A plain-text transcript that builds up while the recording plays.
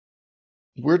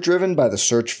We're driven by the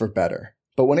search for better.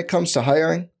 But when it comes to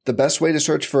hiring, the best way to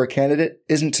search for a candidate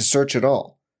isn't to search at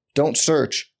all. Don't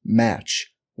search,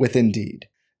 match with Indeed.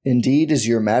 Indeed is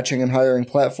your matching and hiring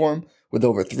platform with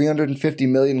over 350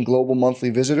 million global monthly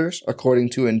visitors,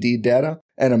 according to Indeed data,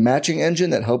 and a matching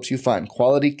engine that helps you find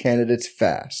quality candidates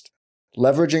fast.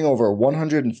 Leveraging over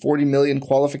 140 million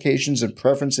qualifications and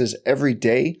preferences every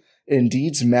day,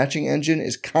 Indeed's matching engine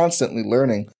is constantly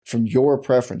learning from your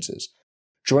preferences.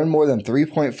 Join more than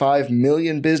 3.5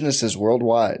 million businesses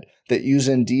worldwide that use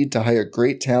Indeed to hire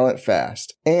great talent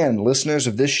fast. And listeners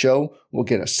of this show will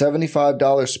get a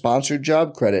 $75 sponsored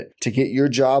job credit to get your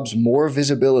jobs more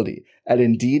visibility at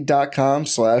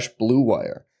Indeed.com/Blue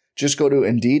Wire. Just go to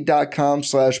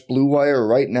Indeed.com/Blue Wire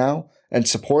right now and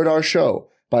support our show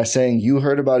by saying you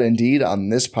heard about Indeed on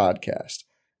this podcast.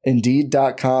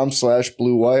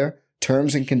 Indeed.com/Blue Wire.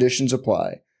 Terms and conditions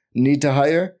apply. Need to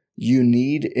hire? You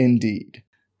need Indeed.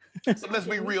 So let's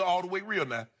be real, all the way real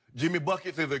now. Jimmy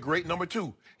Buckets is a great number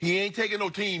 2. He ain't taking no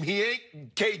team. He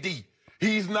ain't KD.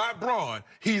 He's not Braun.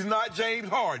 He's not James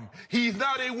Harden. He's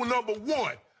not a number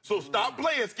 1. So stop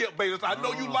playing, Skip Bayless. I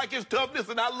know you like his toughness,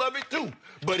 and I love it too.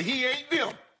 But he ain't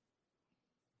them.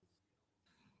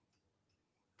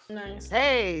 Nice.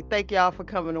 Hey, thank y'all for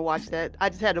coming to watch that. I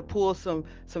just had to pull some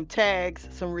tags,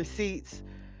 some receipts,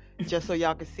 just so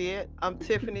y'all can see it. I'm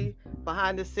Tiffany.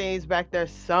 Behind the scenes back there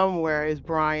somewhere is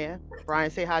Brian. Brian,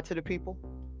 say hi to the people.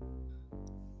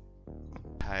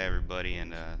 Hi everybody,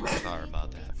 and sorry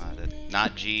about that.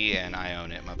 Not G, and I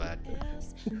own it. My bad.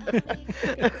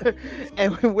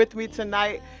 And with me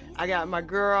tonight, I got my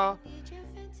girl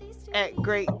at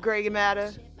Great Gray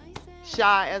Matter,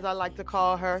 Shy as I like to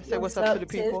call her. Say what's up to the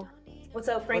people. What's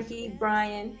up, Franky,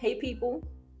 Brian? Hey, people.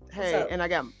 Hey, and I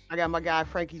got my guy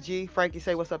Franky G. Franky,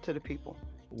 say what's up to the people.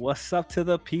 What's up to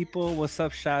the people? What's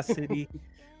up, Shaw City?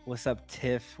 What's up,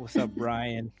 Tiff? What's up,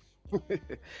 Brian?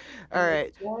 All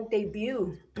right.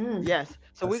 Debut. Yes.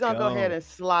 So we're going to go ahead and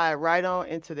slide right on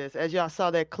into this. As y'all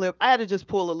saw that clip, I had to just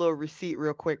pull a little receipt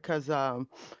real quick because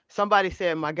somebody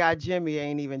said my guy Jimmy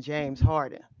ain't even James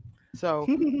Harden. So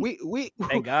we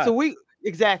Thank God.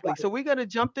 So we're going to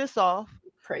jump this off.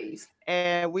 Praise.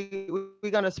 And we're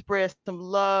going to spread some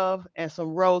love and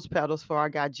some rose petals for our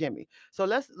guy Jimmy. So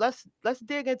let's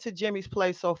dig into Jimmy's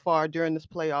play so far during this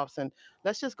playoffs, and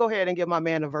let's just go ahead and give my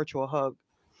man a virtual hug.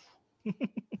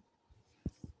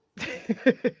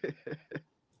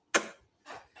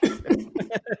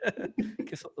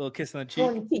 Little kiss on the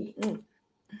cheek.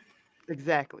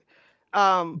 Exactly.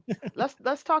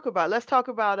 Let's talk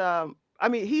about I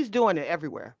mean, he's doing it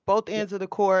everywhere, both ends of the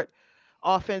court,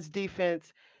 offense,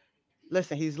 defense.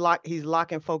 Listen, he's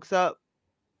locking folks up.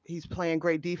 He's playing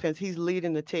great defense. He's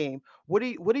leading the team. What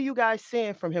are you guys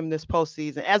seeing from him this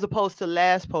postseason, as opposed to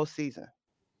last postseason?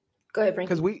 Go ahead, Frank.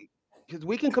 Because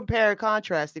we can compare and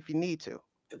contrast if you need to.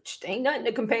 Ain't nothing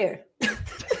to compare.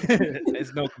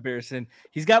 There's no comparison.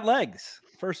 He's got legs.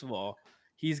 First of all,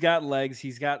 he's got legs.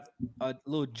 He's got a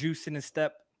little juice in his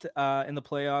step in the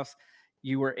playoffs.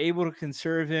 You were able to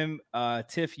conserve him.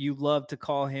 Tiff, you love to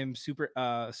call him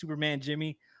Superman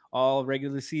Jimmy all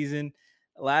regular season.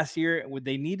 Last year,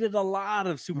 they needed a lot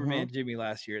of Superman Jimmy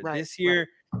last year. Right, this year,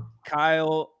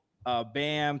 Kyle,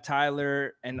 Bam,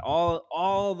 Tyler, and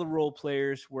all the role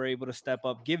players were able to step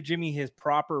up, give Jimmy his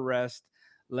proper rest,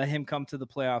 let him come to the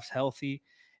playoffs healthy.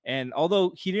 And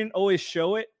although he didn't always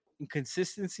show it in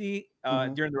consistency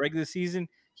during the regular season,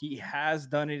 he has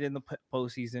done it in the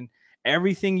postseason.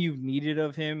 Everything you've needed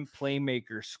of him,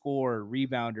 playmaker, scorer,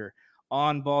 rebounder,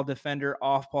 on-ball defender,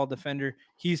 off-ball defender,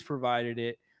 he's provided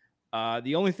it.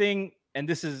 The only thing, and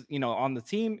this is, on the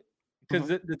team, because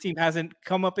the team hasn't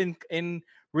come up in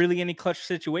really any clutch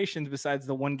situations besides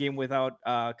the one game without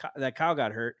that Kyle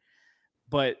got hurt.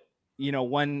 But,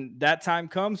 when that time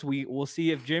comes, we'll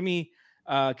see if Jimmy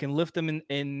can lift them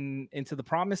into the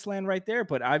promised land right there.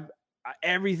 But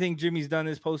everything Jimmy's done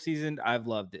this postseason, I've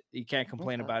loved it. You can't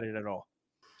complain about it at all.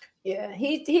 Yeah,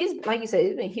 he's like you said,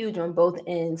 he's been huge on both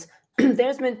ends. I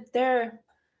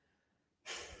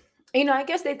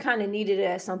guess they've kind of needed it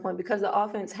at some point because the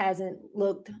offense hasn't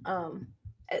looked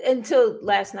until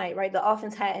last night, right? The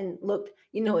offense hadn't looked,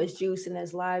 as juice and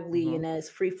as lively and as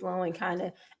free flowing kind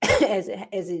of as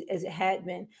it had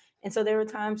been. And so there were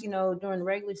times, during the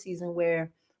regular season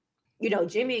where,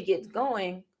 Jimmy gets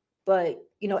going, but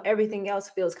everything else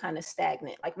feels kind of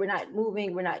stagnant. Like we're not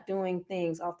moving, we're not doing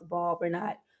things off the ball, we're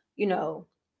not,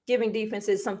 giving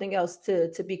defenses something else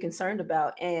to be concerned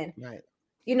about. And right.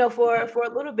 For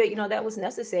a little bit, that was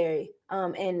necessary.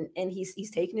 And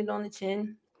he's taking it on the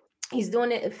chin. He's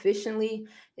doing it efficiently.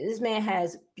 This man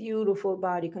has beautiful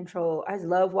body control. I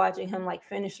love watching him like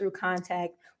finish through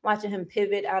contact, watching him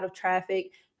pivot out of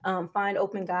traffic, find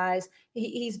open guys.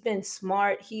 He's been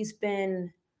smart.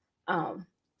 Um,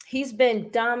 he's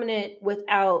been dominant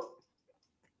without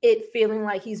it feeling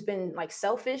like he's been like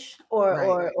selfish or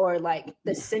Right. or like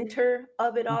the center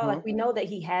of it all. Mm-hmm. Like we know that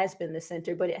he has been the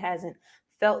center, but it hasn't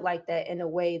felt like that in a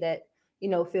way that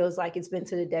feels like it's been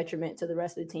to the detriment to the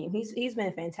rest of the team. He's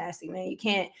been fantastic, man.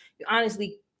 You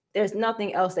honestly, there's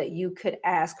nothing else that you could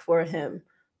ask for him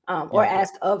or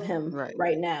ask of him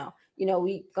right now.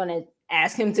 We gonna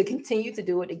ask him to continue to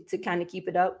do it, to kind of keep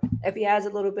it up. If he has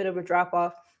a little bit of a drop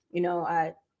off,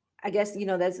 I guess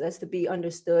that's to be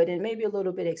understood and maybe a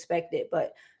little bit expected,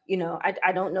 but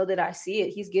I don't know that I see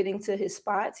it. He's getting to his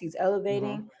spots. He's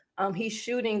elevating. He's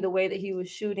shooting the way that he was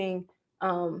shooting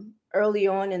early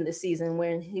on in the season,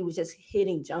 when he was just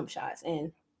hitting jump shots.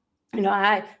 And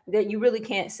that you really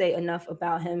can't say enough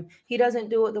about him. He doesn't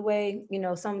do it the way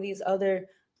some of these other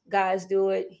guys do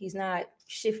it. He's not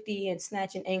shifty and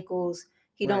snatching ankles.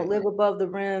 He don't live above the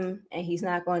rim, and he's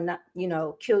not going to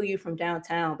kill you from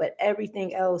downtown. But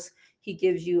everything else, he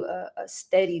gives you a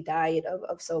steady diet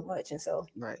of so much. And so,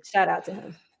 shout out to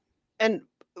him. And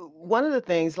one of the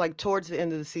things, like towards the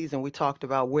end of the season, we talked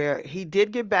about where he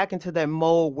did get back into that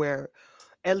mold where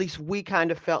at least we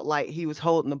kind of felt like he was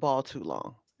holding the ball too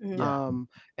long. And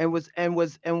was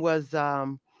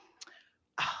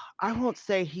I won't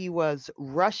say he was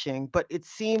rushing, but it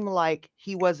seemed like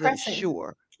he wasn't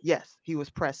sure. Yes, he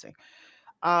was pressing.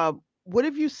 What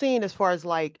have you seen as far as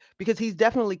because he's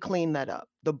definitely cleaned that up.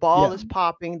 The ball is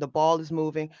popping, the ball is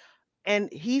moving,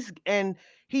 and he's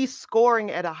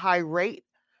scoring at a high rate,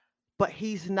 but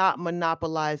he's not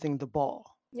monopolizing the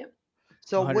ball. Yep.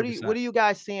 So 100%. What are you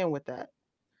guys seeing with that?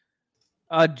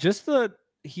 Just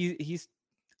he's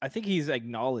I think he's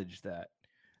acknowledged that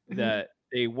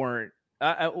they weren't.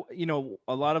 A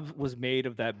lot of was made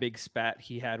of that big spat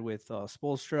he had with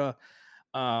Spoelstra,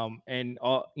 and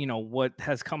what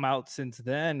has come out since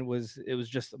then was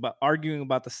just about arguing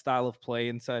about the style of play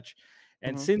and such.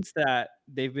 And since that,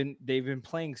 they've been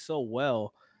playing so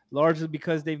well, largely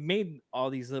because they've made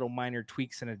all these little minor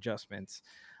tweaks and adjustments.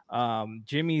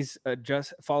 Jimmy's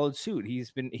just followed suit.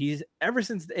 He's ever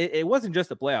since it wasn't just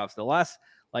the playoffs, the last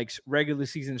regular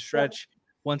season stretch.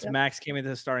 Once Max came into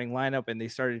the starting lineup and they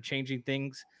started changing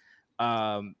things,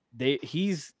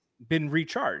 he's been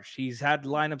recharged. He's had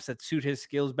lineups that suit his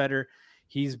skills better.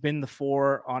 He's been the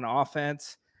 4 on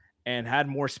offense and had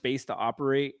more space to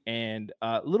operate. And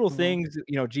little things,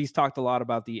 G's talked a lot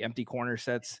about the empty corner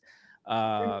sets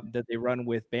that they run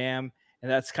with Bam,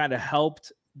 and that's kind of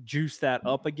helped juice that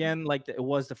up again, like it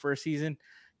was the first season.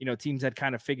 Teams had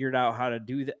kind of figured out how to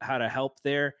do that, how to help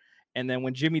there. And then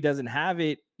when Jimmy doesn't have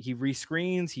it, he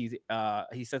rescreens.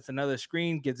 He sets another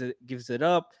screen, gives it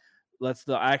up, lets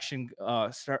the action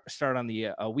start on the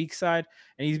weak side,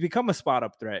 and he's become a spot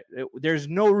up threat. There's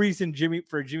no reason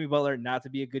for Jimmy Butler not to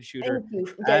be a good shooter.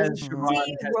 As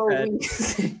Siobhan has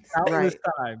said countless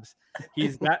times,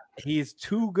 he's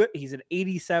too good. He's an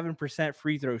 87%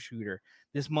 free throw shooter.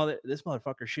 This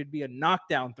motherfucker should be a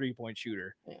knockdown 3-point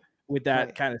shooter. With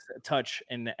that kind of touch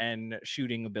and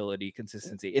shooting ability,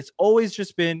 consistency. It's always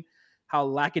just been how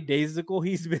lackadaisical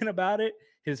he's been about it.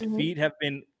 His feet have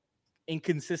been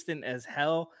inconsistent as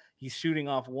hell. He's shooting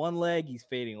off one leg, he's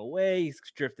fading away, he's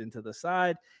drifting to the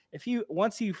side.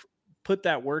 Once he put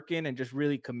that work in and just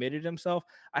really committed himself,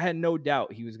 I had no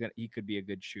doubt he could be a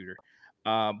good shooter.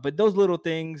 But those little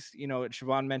things,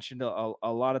 Siobhan mentioned a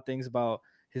lot of things about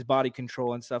his body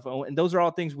control and stuff, and those are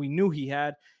all things we knew he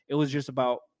had. It was just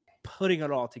about putting it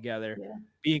all together,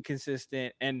 being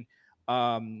consistent. And,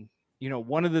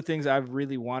 one of the things I've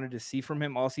really wanted to see from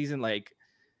him all season,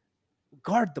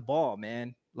 guard the ball,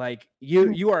 man.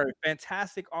 You are a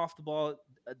fantastic off the ball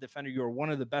defender. You are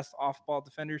one of the best off ball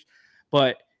defenders,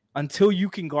 but until you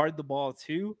can guard the ball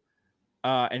too,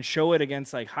 and show it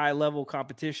against high level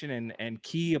competition and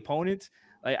key opponents,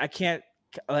 I can't,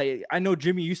 I know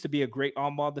Jimmy used to be a great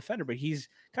on ball defender, but he's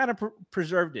kind of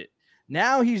preserved it.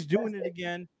 Now he's doing it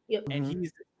again. And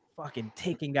he's fucking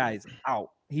taking guys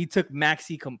out. He took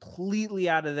Maxey completely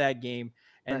out of that game.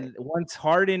 And once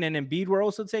Harden and Embiid were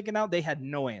also taken out, they had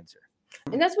no answer.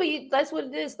 And that's what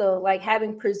it is, though.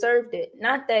 Having preserved it.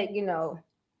 Not that,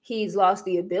 he's lost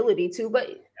the ability to, but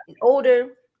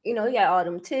older, he got all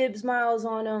them Tibbs miles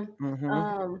on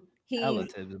him. Hella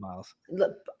Tibbs miles.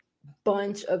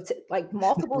 bunch of like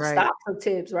multiple Right. stops of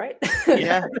Tibbs, right?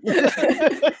 Yeah.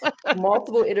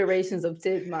 Multiple iterations of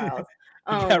Tibbs Miles.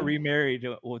 He got remarried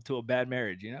to a bad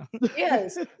marriage, you know?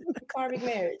 Yes, karmic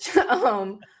marriage.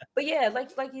 But yeah,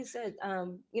 like you said,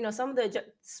 some of the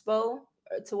Spo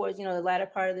towards the latter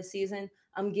part of the season,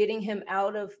 I'm getting him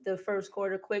out of the first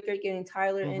quarter quicker, getting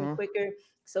Tyler in quicker,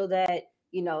 so that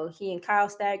he and Kyle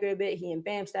stagger a bit, he and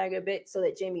Bam stagger a bit, so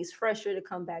that Jamie's fresher to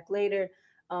come back later.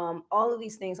 All of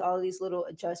these things, all of these little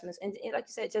adjustments, and like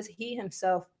you said, just he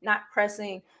himself not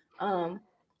pressing.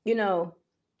 You know,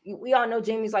 we all know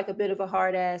Jamie's like a bit of a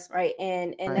hard ass, right?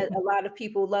 And Right. a lot of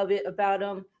people love it about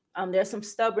him. There's some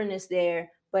stubbornness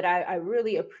there, but I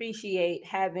really appreciate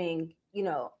having,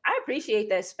 I appreciate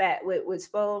that spat with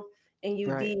Spo and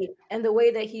UD Right. and the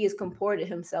way that he has comported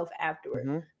himself afterward.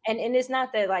 Mhm. And it's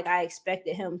not that like I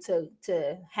expected him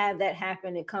to have that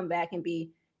happen and come back and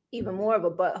be even more of a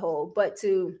butthole, but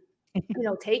to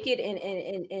take it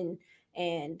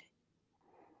and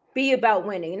be about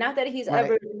winning. Not that he's Right.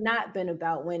 ever not been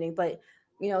about winning, but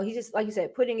he's just like you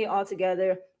said, putting it all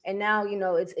together. And now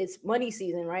it's money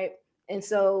season, right? And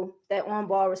so that on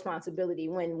ball responsibility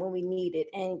when we need it.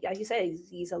 And like you said,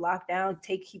 he's a lockdown.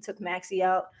 He took Maxi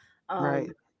out.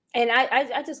 Right. And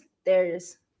I just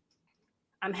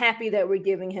I'm happy that we're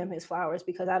giving him his flowers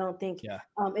because I don't think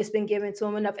it's been given to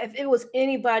him enough. If it was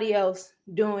anybody else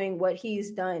doing what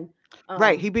he's done,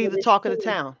 Right. He'd be with the his talk of the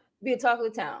team, town. be a talk of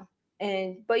the town.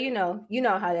 But you know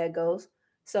how that goes.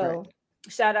 So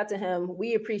shout out to him.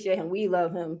 We appreciate him. We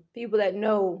love him. People that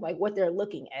know like what they're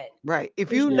looking at. Right. If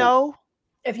Appreciate you it. know,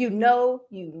 If you know,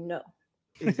 you know.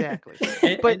 exactly.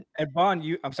 And Bond,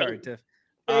 I'm sorry, Tiff.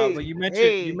 But you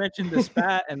mentioned the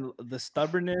spat and the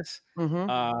stubbornness.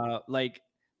 Like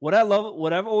what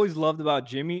I've always loved about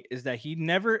Jimmy is that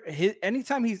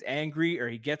anytime he's angry or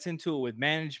he gets into it with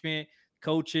management,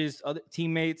 coaches, other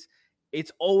teammates,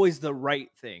 it's always the right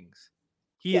things.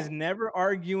 He is never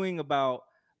arguing about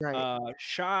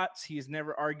shots. He is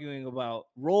never arguing about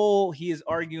role. He is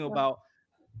arguing about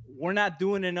we're not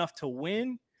doing enough to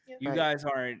win. You guys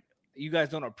aren't. You guys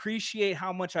don't appreciate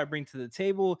how much I bring to the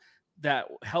table that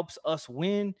helps us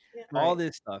win. All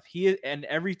this stuff. And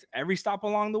every stop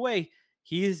along the way,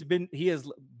 he has been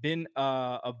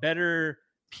a better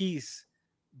piece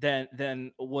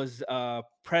than was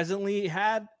presently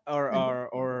had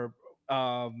or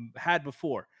had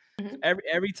before.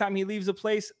 Every time he leaves a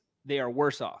place, they are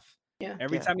worse off.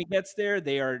 Every time he gets there,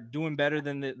 they are doing better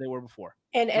than they were before.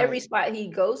 And every spot he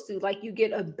goes to, like you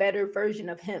get a better version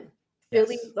of him.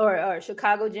 Philly or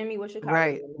Chicago, Jimmy was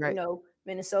Chicago. Right.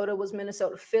 Minnesota was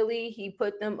Minnesota. Philly, he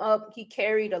put them up. He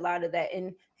carried a lot of that,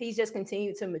 and he's just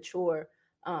continued to mature.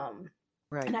 And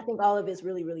I think all of it's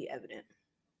really, really evident.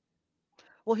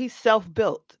 Well, he's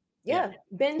self-built.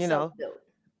 Been self-built,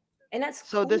 and that's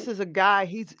so. Cool. This is a guy.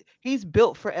 He's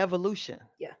built for evolution.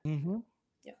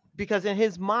 Because in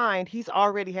his mind, he's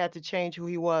already had to change who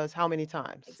he was how many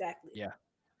times? Exactly. Yeah.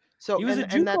 So he was a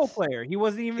JUCO player. He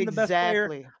wasn't even the best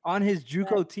player on his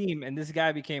JUCO team, and this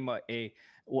guy became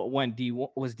went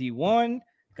D1,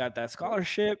 got that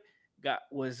scholarship,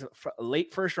 was a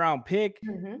late first round pick.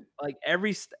 Like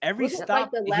every stop,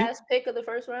 like the last pick of the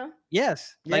first round.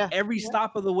 Yes, like every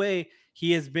stop of the way,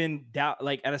 he has been down,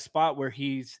 like at a spot where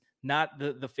he's not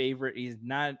the favorite. He's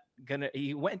not gonna.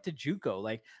 He went to JUCO.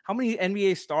 Like how many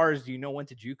NBA stars do you know went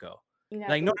to JUCO?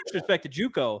 Like no disrespect to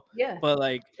JUCO, but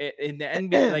like in the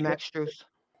NBA, like Max Strus,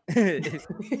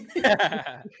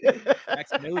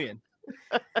 Maximilian.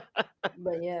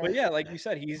 But yeah, like you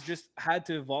said, he's just had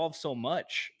to evolve so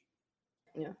much.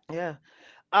 Yeah.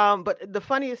 But the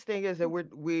funniest thing is that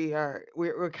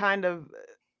we're kind of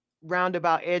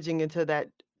roundabout edging into that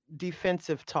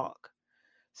defensive talk.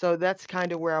 So that's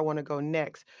kind of where I want to go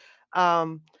next.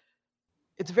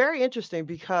 It's very interesting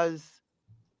because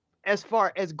as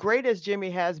far as great as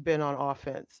Jimmy has been on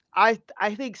offense, I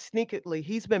think sneakily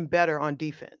he's been better on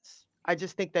defense. I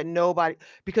just think that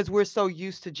because we're so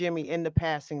used to Jimmy in the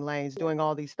passing lanes doing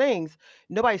all these things,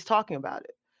 nobody's talking about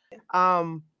it.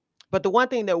 But the one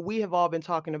thing that we have all been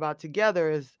talking about together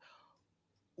is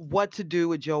what to do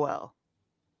with Joel.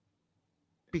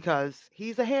 Because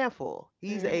he's a handful.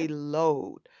 He's a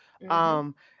load.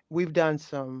 We've done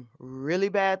some really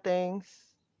bad things.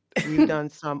 We've done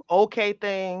some okay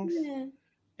things.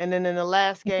 And then in the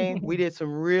last game, we did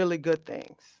some really good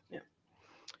things.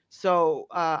 So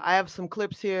I have some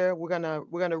clips here. We're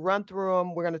gonna run through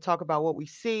them. We're gonna talk about what we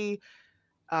see.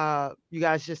 You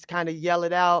guys just kind of yell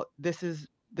it out. This is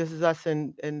us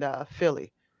in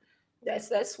Philly. That's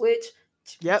that switch.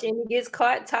 Yep. Jimmy gets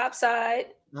caught top side.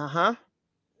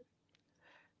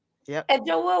 Yep. If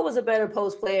Joel was a better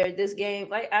post player this game,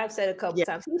 like I've said a couple Yeah.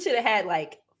 times, he should have had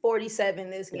like 47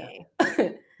 this Yeah.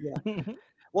 game. Yeah.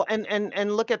 Well,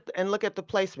 and look at the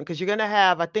placement, because you're gonna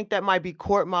have, I think that might be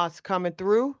Court Moss coming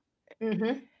through,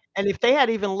 Mm-hmm. and if they had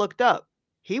even looked up,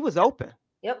 he was open.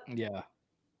 Yep. Yeah.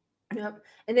 Yep.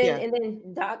 Yeah. And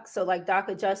then Doc, so like Doc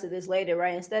adjusted this later,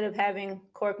 right? Instead of having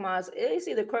Korkmaz, it's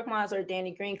either Korkmaz or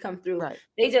Danny Green come through. Right.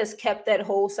 They just kept that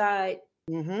whole side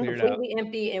Mm-hmm. Cleared out. completely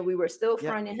empty, and we were still Yep.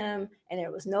 fronting him, and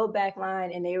there was no back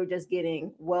line, and they were just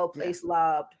getting well placed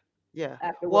lobbed Yeah.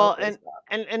 after well Well, placed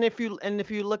lob. and if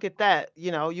you look at that,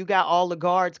 you got all the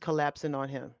guards collapsing on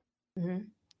him. Mm-hmm.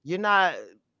 You're not.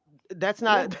 That's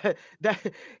not that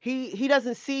he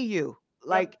doesn't see you.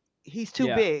 Like, he's too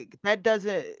Yeah. big. That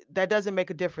doesn't make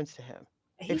a difference to him.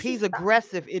 He If should he's stop.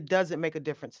 aggressive, it doesn't make a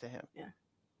difference to him. Yeah.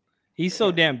 He's so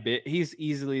Yeah. damn big. He's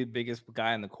easily the biggest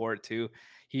guy in the court too.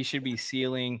 He should be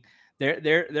sealing.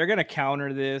 They're gonna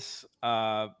counter this.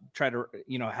 Try to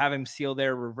have him seal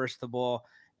there, reverse the ball,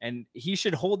 and he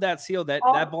should hold that seal. That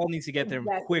ball needs to get there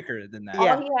Exactly. quicker than that.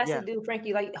 Yeah. All he has to do,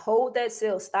 Frankie, like hold that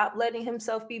seal. Stop letting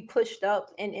himself be pushed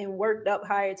up and worked up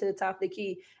higher to the top of the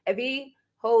key. If he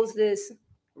holds this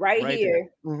right Right here,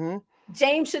 Mm-hmm.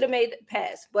 James should have made the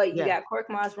pass, but you Yeah. got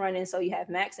Korkmaz running, so you have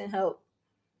Max and help.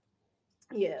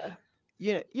 Yeah.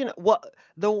 What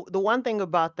the one thing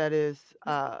about that is,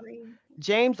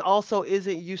 James also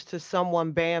isn't used to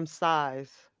someone Bam's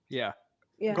size Yeah.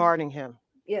 Yeah. guarding him.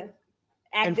 Yeah.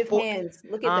 Active hands.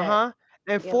 Look at Uh-huh.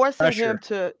 And Yeah. forcing him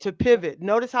to pivot.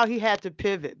 Notice how he had to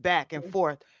pivot back and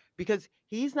forth, because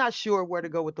he's not sure where to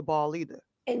go with the ball either. that.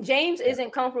 And James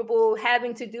isn't comfortable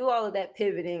having to do all of that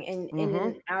pivoting and in Mhm.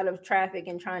 and out of traffic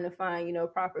and trying to find,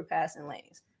 proper passing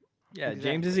lanes. Yeah.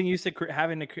 James isn't used to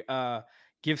having to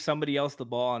give somebody else the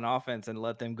ball on offense and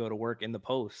let them go to work in the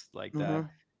post like that.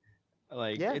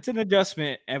 Like, it's an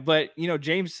adjustment, but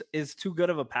James is too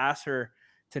good of a passer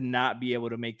to not be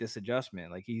able to make this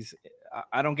adjustment. Like,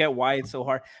 I don't get why it's so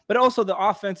hard, but also the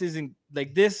offense isn't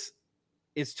like this.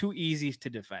 Is too easy to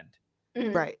defend.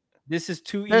 Right. This is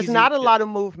too easy. There's not a lot of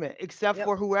movement except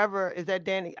for whoever is that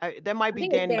Danny. That might be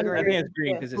think it's Danny Danny Green. I think it's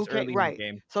Green because Who it's came- early right. in the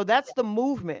game. So that's the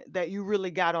movement that you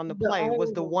really got on the The play, was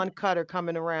only the one cutter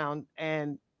coming around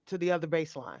and to the other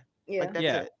baseline. Yeah. Like, that's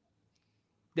Yeah.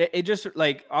 it. It just,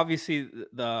 like, obviously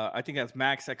I think that's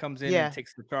Max that comes in and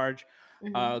takes the charge.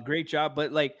 Mhm. Great job,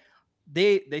 but like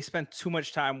they spent too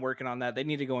much time working on that. They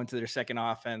need to go into their second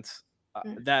offense.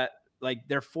 That, like,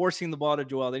 they're forcing the ball to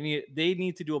Joel. They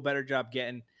need to do a better job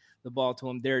getting the ball to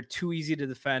him. They're too easy to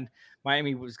defend.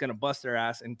 Miami was going to bust their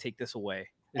ass and take this away.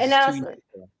 This And is now, too easy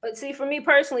for them. but see, for me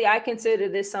personally, I consider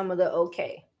this some of the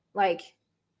okay. Like,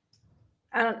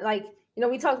 I don't like,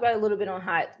 we talked about it a little bit on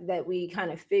Hot that we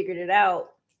kind of figured it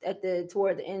out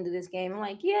toward the end of this game. I'm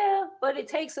like, yeah, but it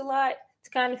takes a lot to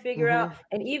kind of figure out.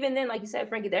 And even then, like you said,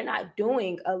 Frankie, they're not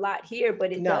doing a lot here,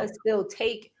 but it does still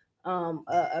take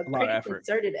a pretty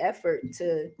concerted effort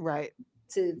to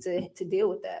deal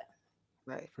with that.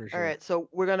 Right. For sure. All right. So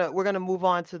we're gonna move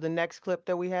on to the next clip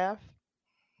that we have.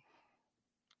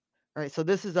 All right. So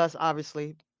this is us,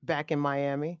 obviously, back in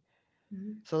Miami.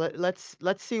 So let's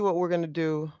see what we're gonna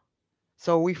do.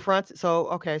 So we front. So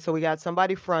okay. So we got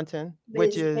somebody fronting,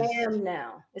 which is Bam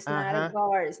now. It's not a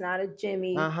guard. It's not a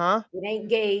Jimmy. It ain't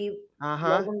Gabe.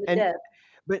 Love him to death.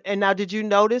 And now, did you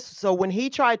notice? So when he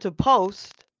tried to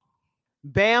post,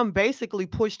 Bam basically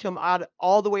pushed him out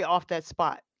all the way off that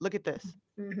spot. Look at this.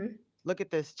 Look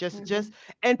at this. Just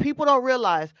and people don't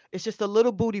realize it's just a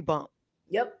little booty bump.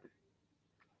 Yep.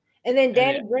 And then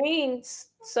Danny Green's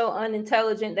so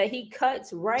unintelligent that he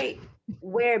cuts right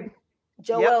where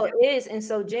Joel is, and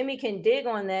so Jimmy can dig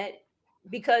on that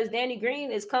because Danny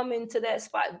Green is coming to that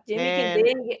spot. Jimmy can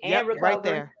dig and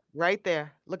recover. Right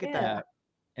there. Look at that. Yeah.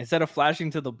 Instead of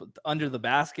flashing to the under the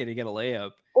basket to get a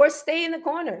layup, or stay in the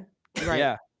corner. Right.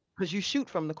 Yeah, because you shoot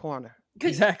from the corner.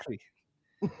 Exactly.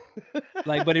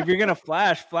 Like, but if you're gonna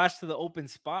flash to the open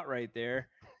spot right there,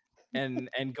 and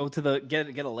go to the get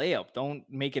a layup. Don't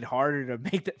make it harder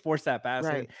to force that pass.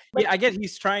 Right. Yeah, I get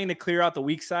he's trying to clear out the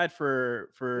weak side for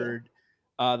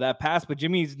that pass, but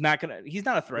Jimmy's not gonna. He's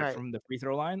not a threat from the free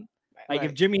throw line. Like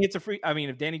if Jimmy hits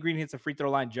if Danny Green hits a free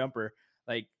throw line jumper,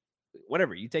 like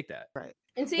whatever, you take that. Right.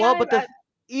 And see, but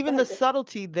even the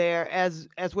subtlety there, as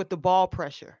with the ball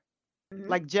pressure,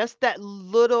 like just that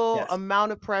little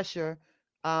amount of pressure.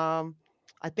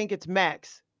 I think it's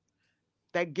Max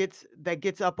that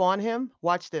gets up on him.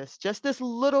 Watch this. Just this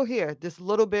little here, this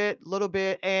little bit,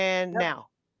 and now.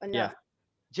 Enough.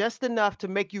 Just enough to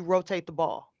make you rotate the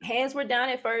ball. Hands were down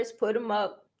at first, put them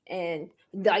up. And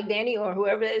like Danny or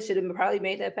whoever it is should have probably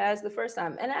made that pass the first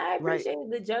time. And I Right. appreciated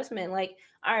the adjustment. Like,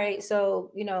 all right,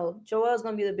 so Joel's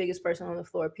gonna be the biggest person on the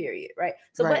floor, period. Right.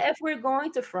 So, but Right. if we're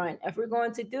going to front, if we're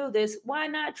going to do this, why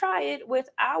not try it with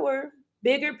our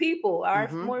bigger people, our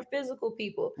Mhm. more physical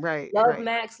people? Right. Love Right.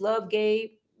 Max, love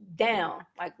Gabe, down.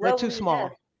 Like They're love too them to death.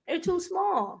 small. They're too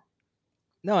small.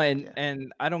 No, and Yeah.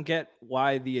 and I don't get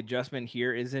why the adjustment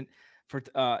here isn't for.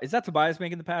 Is that Tobias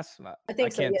making the pass? I I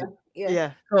think so. can't. Yeah. Yeah.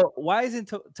 Yeah. So why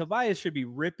isn't Tobias should be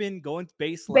ripping, going to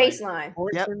baseline, Baseline.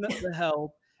 Yep. forcing the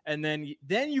help, and then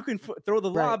you can throw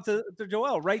the Right. lob to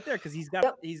Joel right there because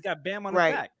Yep. he's got Bam on his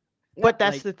Right. back. But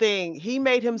that's Like, the thing. He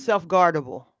made himself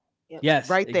guardable Yep. yes,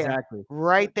 right there. exactly.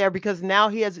 Right there, because now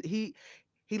he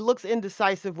looks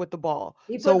indecisive with the ball.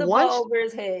 He So put the ball once over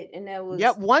his head, and that was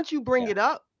yep, once you bring Yeah. it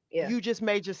up, yeah. you just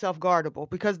made yourself guardable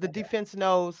because the defense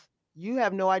knows you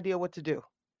have no idea what to do.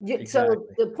 So Exactly.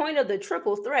 the point of the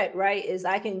triple threat, right, is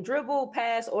I can dribble,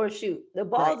 pass, or shoot. The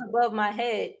ball's Right. above my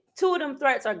head. Two of them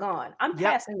threats are gone. I'm Yep.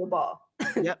 passing the ball.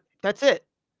 Yep. That's it.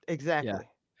 Exactly.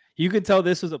 You could tell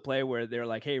this was a play where they're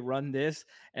like, "Hey, run this,"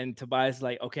 and Tobias is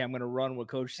like, "Okay, I'm gonna run what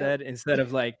Coach said," instead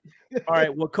of like, "All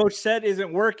right, what Coach said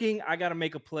isn't working. I gotta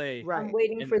make a play." I'm Right.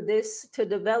 waiting And for this to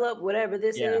develop, whatever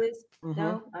this Yeah. is. Mhm.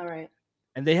 No, all right.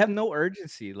 and they have no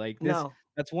urgency. Like this, No.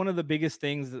 that's one of the biggest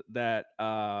things that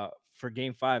for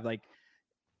Game 5, like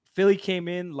Philly came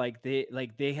in like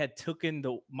they had taken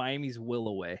the Miami's will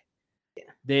away. Yeah.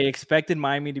 They expected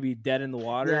Miami to be dead in the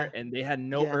water, Yeah. and they had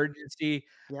no Yeah. urgency.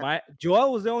 Yep.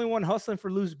 Joel was the only one hustling for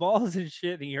loose balls and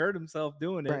shit, and he hurt himself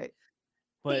doing it. Right.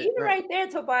 But Even Right. right there,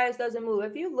 Tobias doesn't move.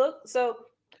 If you look, so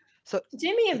So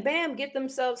Jimmy and Bam get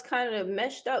themselves kind of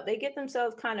meshed up. They get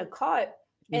themselves kind of caught,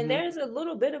 and Mhm. there's a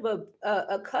little bit of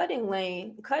a cutting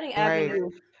Right. avenue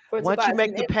for Once you Tobias, make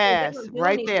and the it pass, doesn't do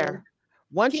right anything. there.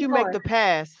 Once Keep you make going. the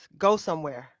pass, go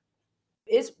somewhere.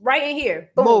 It's right in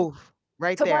here. Boom. Move.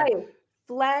 Right there. Tobias,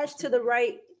 flash to the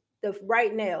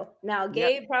right nail. Now Yep.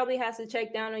 Gabe probably has to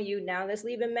check down on you. Now that's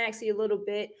leaving Maxi a little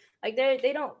bit. Like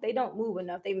they don't move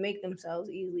enough. They make themselves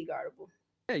easily guardable.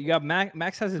 yeah, you got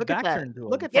Max has his Look at back that. turned to him.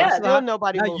 Look at Flash Yeah. that. to the Still high-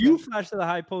 nobody now moving. you flash to the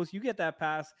high post, you get that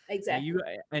pass, Exactly.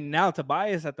 and now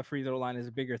Tobias at the free throw line is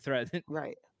a bigger threat.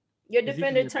 Right. Your 'cause he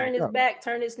can defender get turn back his up. back,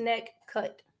 turn his neck,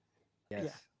 cut.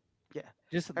 Yes. Yeah.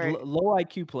 Just All right. low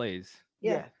IQ plays.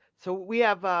 Yeah. So we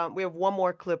have one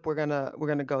more clip we're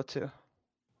gonna go to.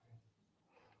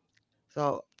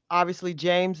 So obviously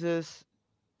James is,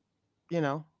 you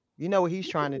know what he's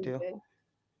trying to do.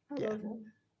 I Yeah. love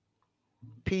him.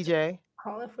 PJ.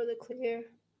 Calling for the clear.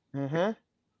 Mm-hmm.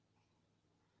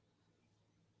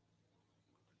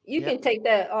 You Yep. can take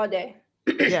that all day.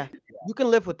 Yeah. You can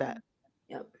live with that.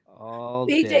 Yep. All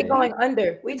PJ day. going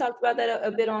under. We talked about that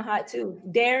a bit on Hot too.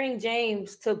 Daring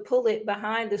James to pull it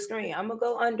behind the screen. I'm gonna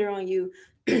go under on you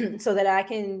so that I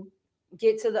can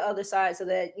get to the other side so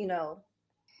that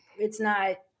it's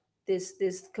not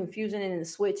this confusion in the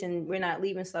switch and we're not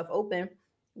leaving stuff open.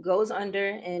 Goes under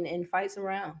and fights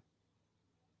around.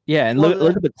 Yeah, and Well,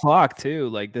 look at the clock too.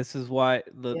 Like this is why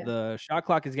Yeah. the shot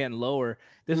clock is getting lower.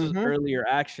 This was Mhm. earlier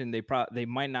action. They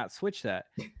might not switch that.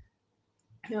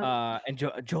 Yeah. And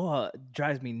Joel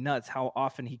drives me nuts how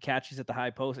often he catches at the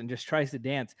high post and just tries to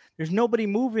dance. There's nobody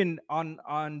moving on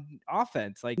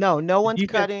offense. Like No the one's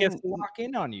defense cutting. gets to lock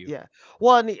in on you. Yeah.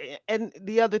 Well, and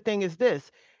the other thing is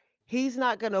this. He's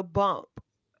not gonna bump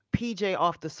PJ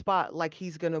off the spot like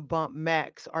he's gonna bump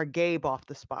Max or Gabe off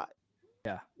the spot.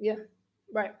 Yeah.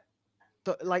 Right.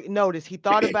 So like notice he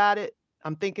thought about it.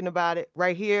 I'm thinking about it.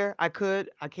 Right here, I can't.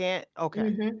 Okay.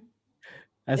 Mm-hmm.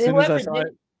 As And soon as I saw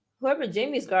it, whoever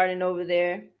Jimmy's guarding over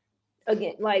there,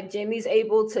 again, like Jimmy's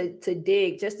able to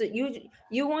dig. Just to,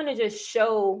 you want to just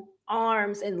show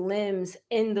arms and limbs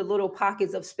in the little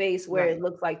pockets of space where Right. it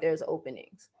looks like there's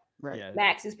openings. Right. yeah,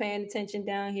 Max is paying attention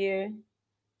down here.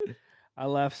 I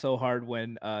laugh so hard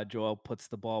when Joel puts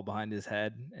the ball behind his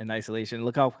head in isolation.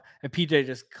 Look how and PJ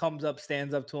just comes up,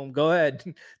 stands up to him. Go ahead,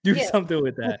 do Yeah. something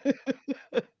with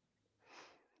that.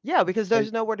 Yeah, because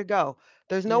there's nowhere to go.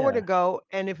 There's nowhere to Yeah. go,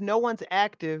 and if no one's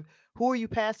active, who are you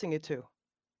passing it to?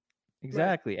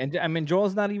 Exactly. And I mean,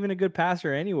 Joel's not even a good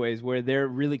passer, anyways, where they're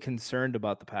really concerned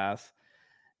about the pass.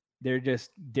 They're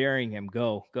just daring him.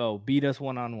 Go, beat us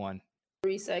 1-on-1.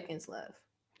 3 seconds left.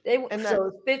 And So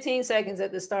it's 15 seconds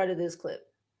at the start of this clip.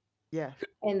 Yeah.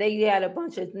 And they had a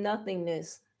bunch of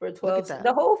nothingness for 12. that.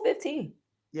 The whole 15.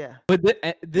 Yeah. But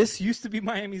this used to be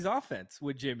Miami's offense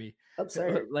with Jimmy.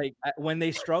 Absurd. Like when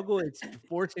they struggle, it's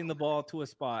forcing the ball to a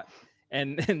spot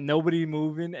and nobody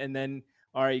moving. And then,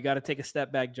 all right, you got to take a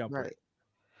step back jumper. Right.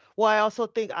 Well, I also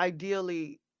think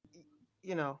ideally,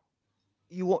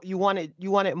 you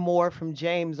wanted more from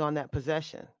James on that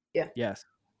possession. Yeah. Yes.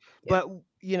 But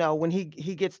when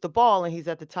he gets the ball and he's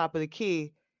at the top of the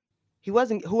key, he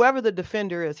wasn't whoever the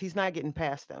defender is, he's not getting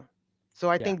past them. So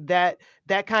I think that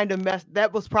kind of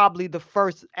that was probably the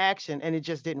first action, and it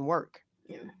just didn't work.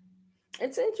 Yeah.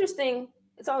 It's interesting.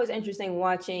 It's always interesting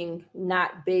watching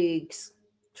not bigs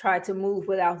try to move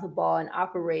without the ball and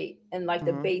operate in like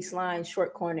the baseline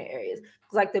short corner areas.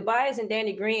 'Cause like Tobias and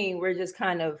Danny Green were just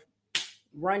kind of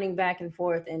running back and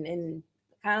forth and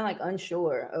kind of like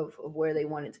unsure of where they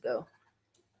wanted to go.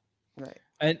 Right.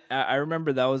 And I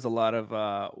remember that was a lot of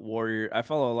Warrior. I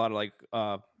follow a lot of like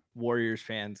Warriors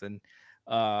fans, and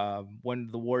when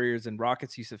the Warriors and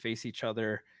Rockets used to face each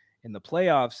other in the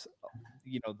playoffs,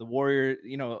 the Warrior,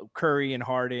 Curry and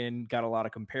Harden got a lot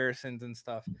of comparisons and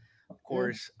stuff, of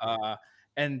course.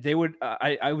 And they would,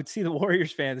 I would see the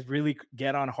Warriors fans really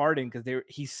get on Harden because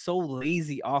he's so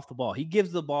lazy off the ball. He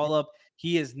gives the ball up.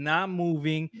 He is not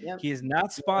moving. Yep. He is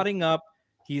not spotting up.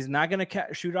 He's not going to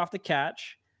shoot off the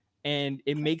catch. And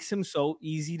it makes him so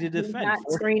easy to defend. He's not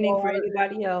screening for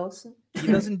anybody else. He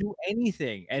doesn't do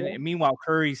anything. And meanwhile,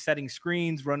 Curry's setting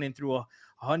screens, running through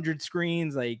 100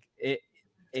 screens. Like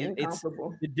it's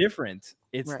the difference.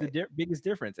 It's the biggest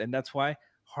difference. And that's why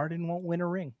Harden won't win a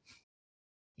ring.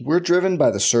 We're driven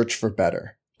by the search for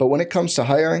better. But when it comes to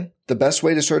hiring, the best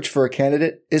way to search for a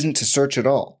candidate isn't to search at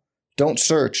all. Don't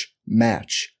search,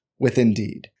 match with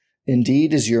Indeed.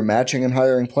 Indeed is your matching and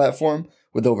hiring platform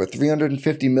with over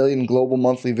 350 million global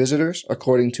monthly visitors,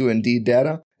 according to Indeed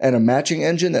data, and a matching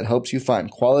engine that helps you find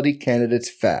quality candidates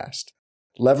fast.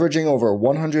 Leveraging over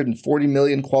 140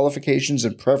 million qualifications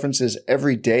and preferences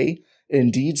every day,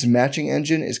 Indeed's matching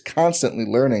engine is constantly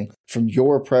learning from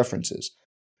your preferences.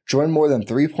 Join more than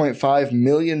 3.5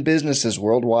 million businesses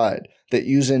worldwide that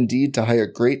use Indeed to hire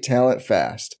great talent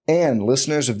fast. And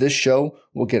listeners of this show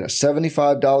will get a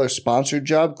 $75 sponsored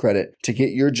job credit to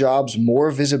get your jobs more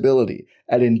visibility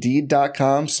at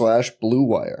Indeed.com/Blue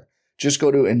Wire. Just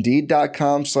go to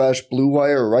Indeed.com/Blue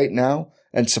Wire right now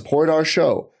and support our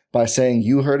show by saying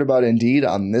you heard about Indeed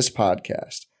on this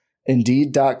podcast.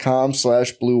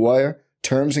 Indeed.com/Blue Wire.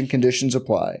 Terms and conditions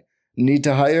apply. Need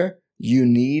to hire? You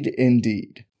need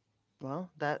Indeed.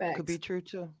 Well, that Facts. could be true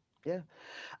too. Yeah.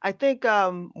 I think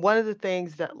one of the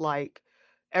things that like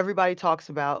everybody talks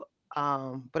about,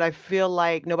 but I feel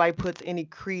like nobody puts any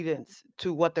credence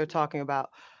to what they're talking about.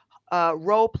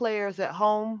 Role players at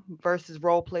home versus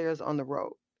role players on the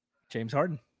road. James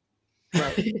Harden.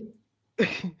 Right.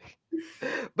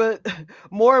 But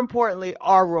more importantly,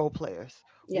 our role players.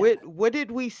 Yeah. What did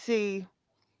we see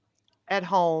at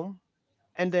home?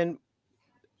 And then,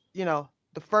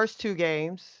 the first two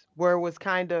games where it was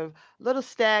kind of a little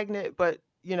stagnant, but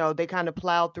they kind of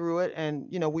plowed through it, and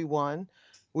we won.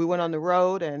 We went on the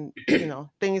road, and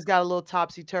things got a little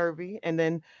topsy-turvy. And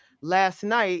then last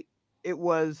night it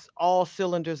was all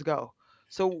cylinders go.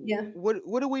 So Yeah.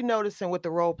 what are we noticing with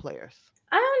the role players?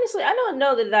 I don't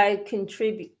know that I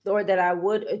contribute or that I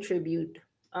would attribute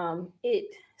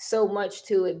it so much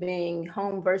to it being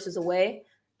home versus away.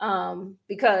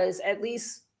 Because at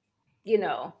least,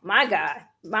 my guy,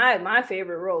 my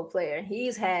favorite role player,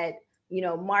 he's had,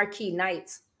 marquee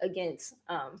nights against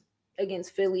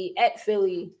Philly at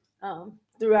Philly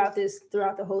throughout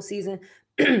the whole season.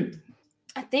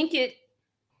 I think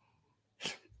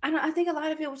I think a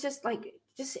lot of it was just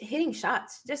hitting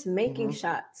shots, just making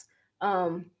shots.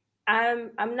 I'm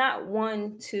not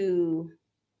one to,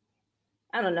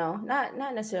 I don't know, not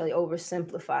necessarily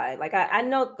oversimplify. Like I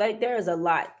know like there is a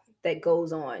lot that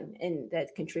goes on and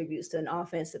that contributes to an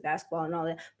offense, to basketball and all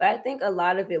that. But I think a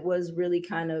lot of it was really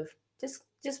kind of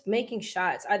just making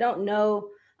shots. I don't know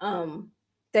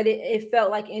that it felt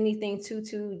like anything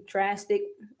too drastic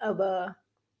of a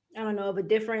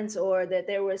difference, or that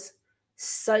there was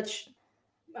such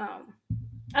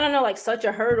such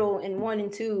a hurdle in 1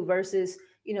 and 2 versus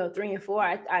 3 and 4.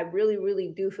 I really, really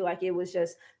do feel like it was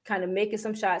just kind of making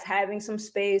some shots, having some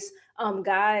space.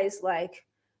 Guys like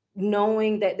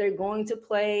knowing that they're going to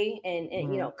play, and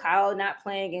Kyle not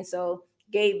playing, and so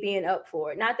Gabe being up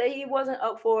for it. Not that he wasn't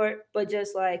up for it, but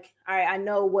just like, all right, I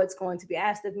know what's going to be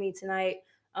asked of me tonight.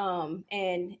 And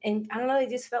I don't know, they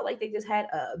just felt like they just had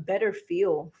a better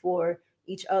feel for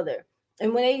each other.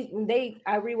 And when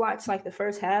I rewatched like the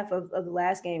first half of the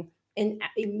last game, and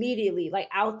immediately, like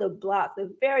out the block,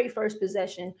 the very first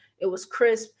possession, it was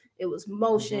crisp, it was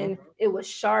motion, it was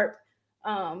sharp,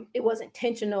 it was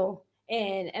intentional,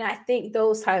 and I think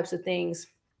those types of things,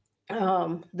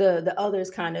 the others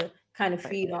kind of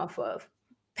feed off of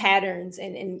patterns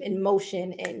and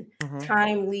motion and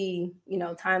timely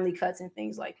cuts and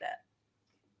things like that.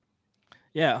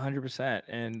 Yeah, 100%.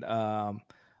 And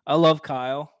I love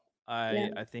Kyle. Yeah.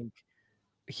 I think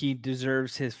he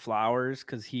deserves his flowers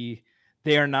because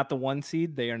they are not the one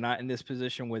seed. They are not in this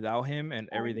position without him and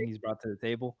I everything agree. he's brought to the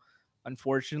table.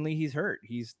 Unfortunately, he's hurt.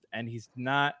 He's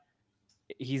not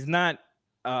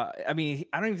I mean,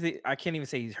 I can't even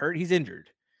say he's hurt. He's injured.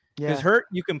 Because Yeah, hurt,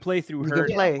 you can play through you can hurt.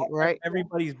 Yeah. play, right?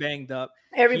 Everybody's banged up.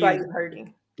 He is, Everybody's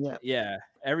hurting. Yeah, yeah.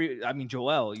 I mean,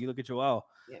 Joel. You look at Joel.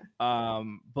 Yeah.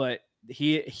 But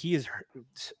he is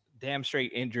damn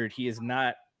straight injured. He is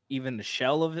not even the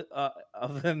shell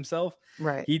of himself.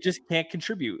 right. He just can't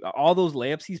contribute. All those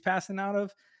layups he's passing out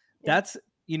of, Yeah. that's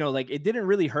like it didn't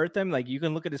really hurt them. Like you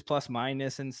can look at his plus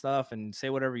minus and stuff and say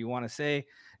whatever you want to say.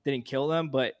 Didn't kill them,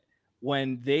 but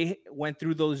when they went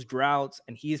through those droughts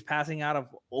and he's passing out of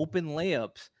open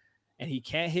layups and he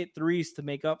can't hit threes to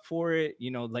make up for it,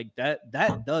 like that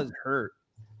does hurt.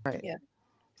 Right. Yeah.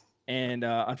 And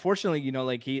unfortunately,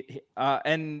 like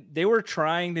and they were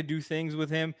trying to do things with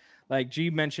him. Like G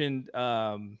mentioned,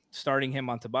 starting him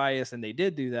on Tobias, and they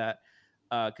did do that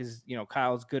because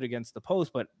Kyle's good against the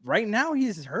post. But right now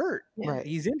he's hurt. Yeah. Right.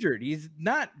 He's injured. He's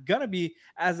not gonna be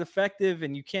as effective,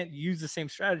 and you can't use the same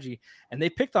strategy. And they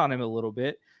picked on him a little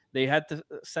bit. They had to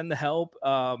send the help.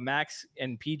 Max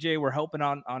and PJ were helping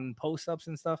on post ups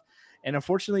and stuff. And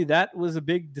unfortunately, that was a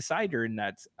big decider in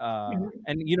that. And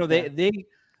they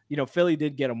Philly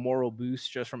did get a moral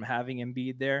boost just from having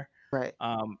Embiid there. Right.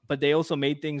 But they also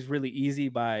made things really easy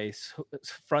by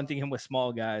fronting him with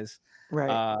small guys,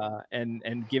 Right.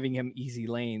 and giving him easy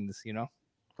lanes.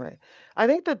 Right. I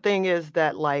think the thing is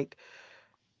that like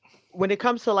when it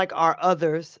comes to like our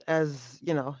others, as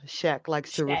Shaq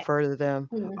likes to Shaq. refer to them,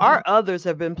 Mhm. our others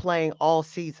have been playing all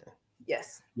season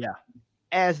Yes. Yeah,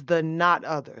 as the not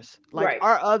others. Like Right.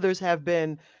 our others have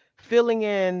been filling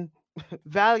in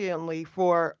valiantly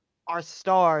for our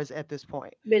stars at this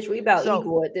point. Bitch, we about So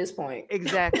equal at this point.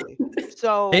 exactly.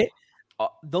 So They-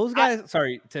 those guys.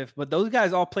 Sorry, Tiff, but those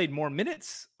guys all played more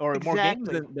minutes or more games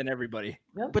exactly. than everybody.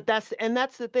 Yep. But that's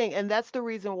the thing, and that's the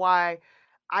reason why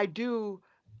I do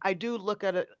look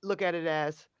at it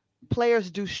as players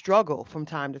do struggle from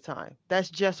time to time. That's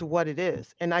just what it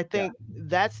is. And I think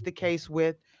that's the case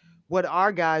with what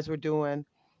our guys were doing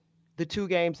the 2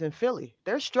 games in Philly.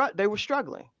 They were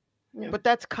struggling. Yeah. But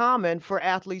that's common for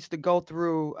athletes to go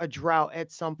through a drought at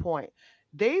some point.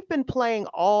 They've been playing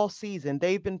all season.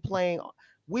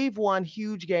 We've won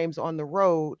huge games on the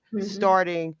road, Mhm.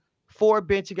 starting 4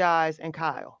 bench guys and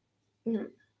Kyle. Mhm.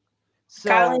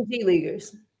 Kyle So and G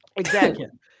leaguers. exactly.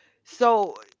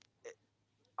 So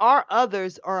our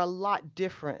others are a lot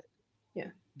different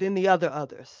Yeah. than the other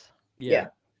others. Yeah.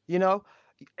 You know,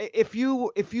 if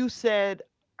you said,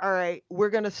 "All right, we're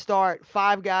going to start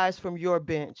 5 guys from your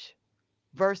bench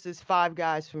versus 5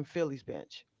 guys from Philly's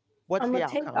bench." What's I'm the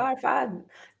gonna take outcome? our 5.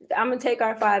 I'm gonna take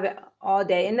our 5 all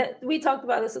day, and we talked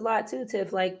about this a lot too,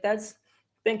 Tiff. Like that's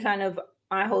been kind of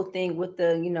my whole thing with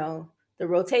the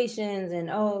rotations and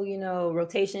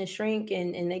rotations shrink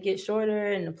and they get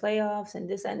shorter in the playoffs and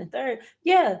this that, and the third.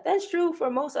 Yeah, that's true for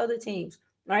most other teams,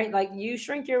 right? Like you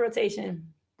shrink your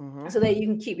rotation Mhm. so that you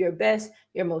can keep your best,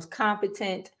 your most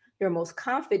competent, your most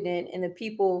confident, and the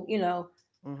people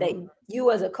that Mhm.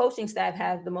 you as a coaching staff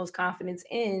have the most confidence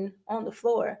in on the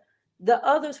floor. The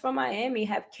others from Miami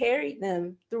have carried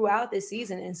them throughout this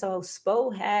season, and so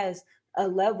Spo has a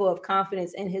level of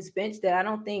confidence in his bench that I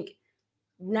don't think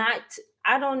not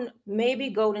I don't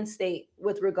maybe Golden State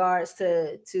with regards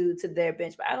to their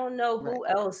bench, but I don't know Right. who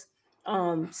else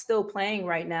still playing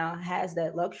right now has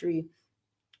that luxury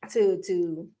to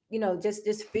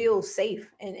just feel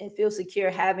safe and feel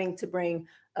secure having to bring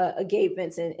a Gabe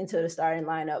Vincent into the starting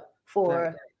lineup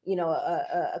for Right.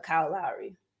 a Kyle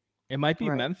Lowry. It might be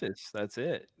Right. Memphis. That's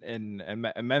it. And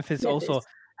Memphis Memphis. also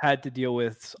had to deal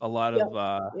with a lot Yep.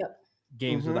 of Yep.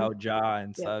 games Mhm. without Ja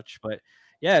and Yep. such. But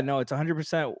yeah, no, it's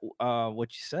 100%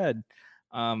 what you said.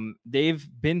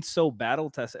 They've been so battle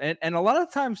tested, and a lot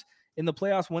of times in the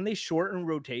playoffs when they shorten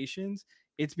rotations,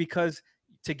 it's because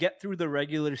to get through the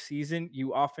regular season,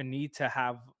 you often need to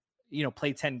have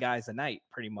play 10 guys a night,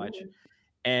 pretty much. Mhm.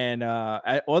 And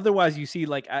otherwise, you see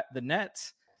like at the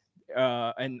Nets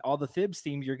and all the Thibs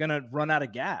teams, you're gonna run out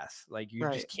of gas. Like you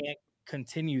Right. just can't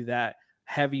continue that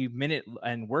heavy minute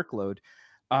and workload.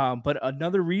 But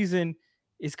another reason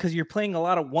is because you're playing a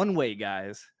lot of one-way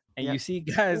guys, and you Yep. see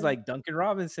guys Yeah. like Duncan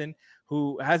Robinson,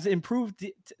 who has improved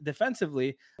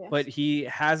defensively, but Yes. he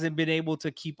hasn't been able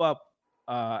to keep up,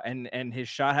 and his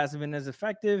shot hasn't been as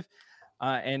effective,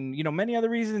 and many other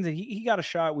reasons. And he got a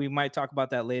shot. We might talk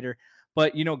about that later.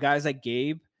 But guys like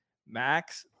Gabe,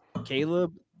 Max,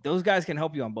 Caleb, those guys can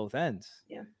help you on both ends.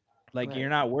 Yeah. Like you're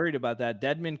not worried about that.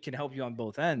 Deadman can help you on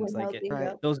both ends. When Like healthy, Right.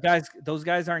 yep. those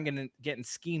guys aren't getting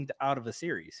schemed out of a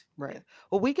series. Right.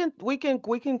 Well, we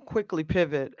can quickly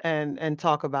pivot and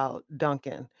talk about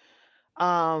Duncan.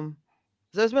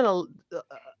 There's been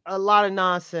a lot of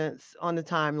nonsense on the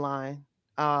timeline.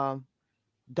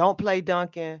 Don't play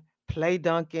Duncan. Play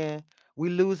Duncan. We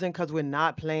losing because we're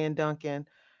not playing Duncan.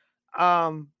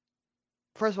 Um,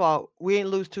 First of all, we ain't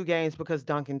lose 2 games because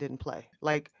Duncan didn't play.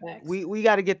 Like Facts. we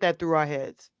got to get that through our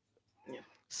heads. Yeah.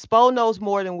 Spo knows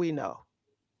more than we know.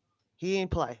 He ain't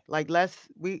play. Like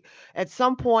we at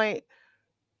some point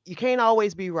you can't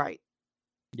always be right.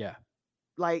 Yeah.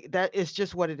 Like that is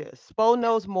just what it is. Spo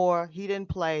knows more. He didn't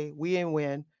play. We didn't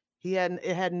win.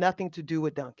 It had nothing to do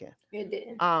with Duncan. It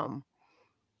didn't.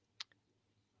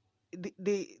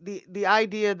 The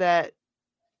idea that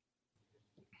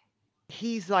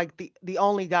he's like the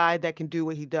only guy that can do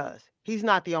what he does. He's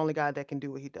not the only guy that can do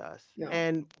what he does. No.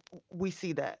 And we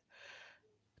see that.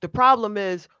 The problem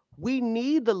is we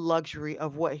need the luxury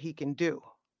of what he can do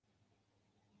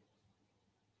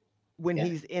when Yeah.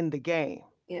 he's in the game.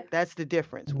 Yeah. That's the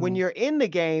difference. When you're in the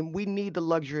game, we need the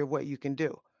luxury of what you can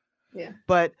do. Yeah.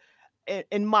 But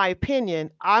in my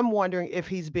opinion, I'm wondering if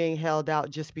he's being held out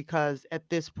just because at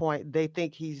this point they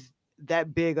think he's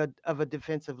that big of a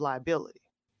defensive liability.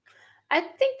 I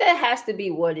think that has to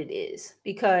be what it is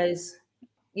because,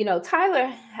 Tyler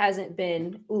hasn't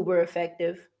been uber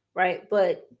effective, right?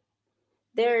 But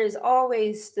there is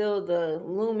always still the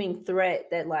looming threat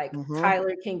that like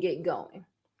Tyler can get going.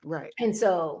 Right. And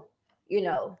so,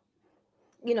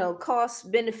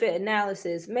 cost benefit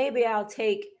analysis, maybe I'll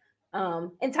take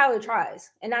and Tyler tries.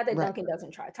 And not that Right. Duncan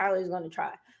doesn't try. Tyler's going to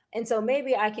try. And so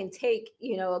maybe I can take,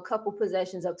 a couple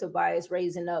possessions of Tobias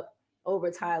raising up over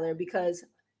Tyler because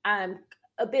I'm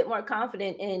a bit more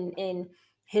confident in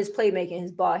his playmaking,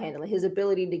 his ball handling, his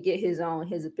ability to get his own,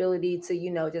 his ability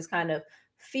to, just kind of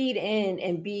feed in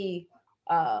and be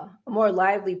a more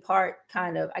lively part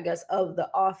kind of, I guess, of the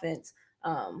offense.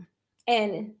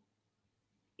 And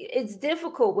it's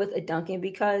difficult with a Duncan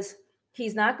because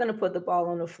he's not going to put the ball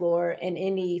on the floor in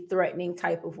any threatening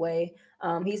type of way.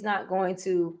 He's not going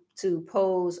to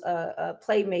pose a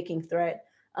playmaking threat,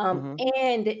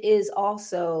 and is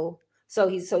also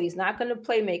he's not going to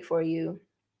play make for you.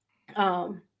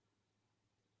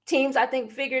 Teams, I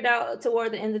think, figured out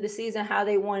toward the end of the season how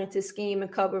they wanted to scheme and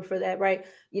cover for that, right?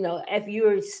 If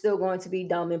you're still going to be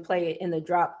dumb and play it in the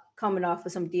drop coming off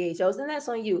of some DHOs, then that's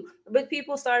on you. But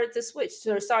people started to switch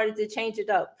or started to change it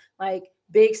up. Like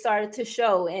Big started to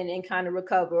show and kind of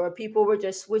recover, or people were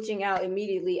just switching out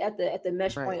immediately at the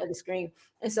mesh point of the screen.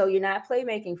 And so you're not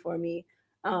playmaking for me.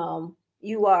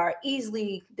 You are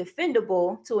easily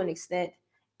defendable to an extent,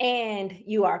 and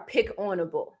you are pick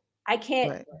onable. I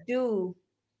can't do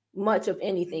much of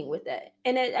anything with that,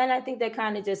 and I think that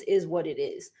kind of just is what it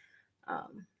is.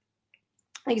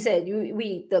 Like you said,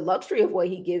 the luxury of what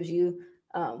he gives you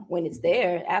when it's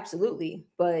there, absolutely,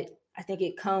 but I think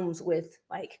it comes with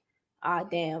like,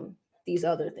 damn, these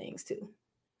other things too.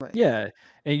 Right. Yeah,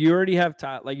 and you already have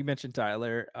like you mentioned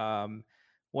Tyler.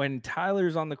 When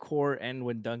Tyler's on the court and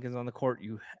when Duncan's on the court,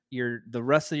 you're the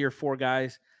rest of your 4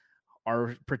 guys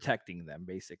are protecting them.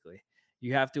 Basically,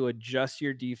 you have to adjust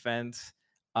your defense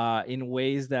in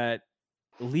ways that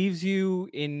leaves you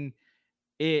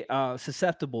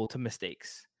susceptible to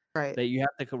mistakes. Right. That you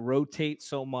have to rotate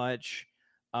so much,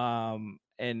 and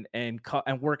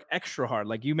work extra hard.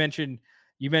 Like you mentioned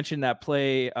that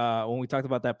play when we talked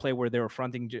about that play where they were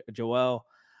fronting Joel,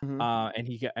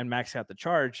 and Max got the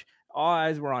charge. All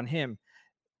eyes were on him.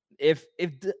 If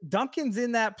Duncan's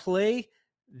in that play,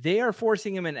 they are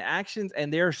forcing him in actions,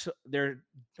 and they're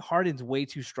Harden's way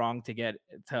too strong to get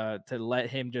to let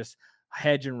him just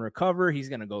hedge and recover. He's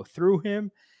going to go through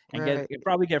him and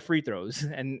probably get free throws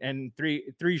and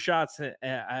three shots at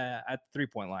the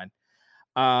 3-point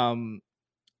line.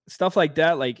 Stuff like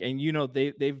that. Like, and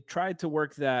they've tried to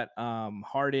work that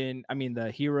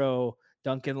the Hero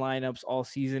Duncan lineups all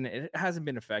season. It hasn't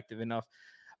been effective enough.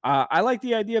 I like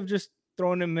the idea of just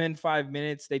throwing him in 5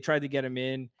 minutes. They tried to get him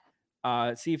in,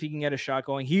 see if he can get a shot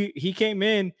going. He came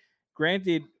in,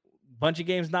 granted, bunch of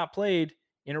games not played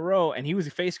in a row, and he was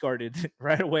face guarded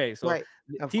right away. So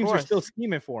teams are still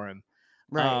scheming for him.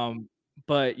 Right.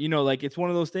 But like it's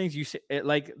one of those things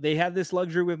like they had this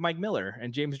luxury with Mike Miller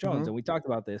and James Jones, and we talked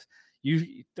about this.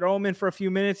 You throw him in for a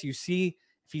few minutes, you see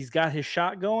if he's got his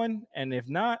shot going, and if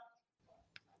not,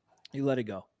 you let it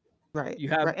go. Right. You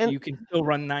can still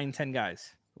run 9-10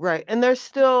 guys. Right. And there's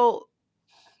still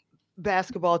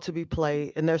basketball to be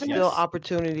played, and there's still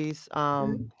opportunities,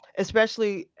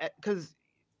 especially because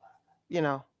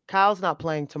Kyle's not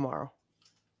playing tomorrow.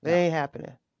 It ain't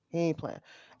happening. He ain't playing.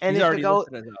 And He's if already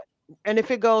listed as out. and if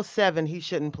it goes 7, he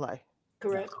shouldn't play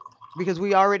Correct. because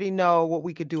we already know what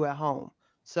we could do at home.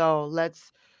 So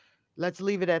let's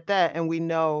leave it at that. And we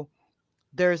know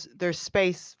there's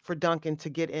space for Duncan to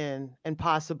get in and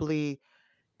possibly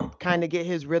kind of get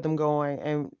his rhythm going,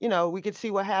 and we could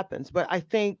see what happens. But I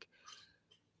think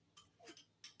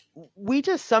we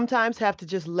just sometimes have to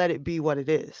just let it be what it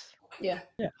is. Yeah.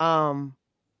 Um,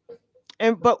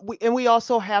 and we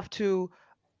also have to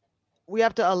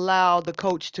allow the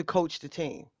coach to coach the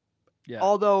team. Yeah.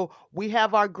 Although we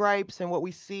have our gripes and what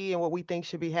we see and what we think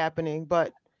should be happening,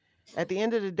 but at the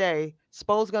end of the day,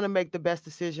 Spo's going to make the best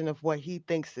decision of what he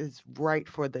thinks is right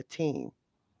for the team.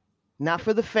 Not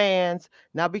for the fans,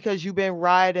 not because you've been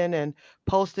riding and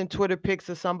posting Twitter pics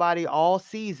of somebody all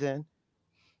season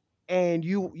and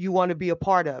you want to be a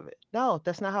part of it. No,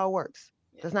 that's not how it works.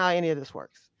 That's not how any of this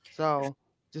works. So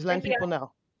just letting people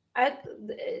know.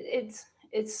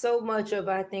 It's so much of,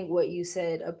 I think, what you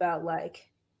said about like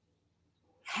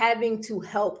having to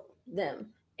help them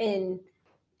and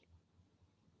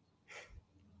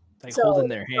like holding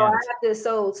their hands.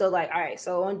 So like, all right,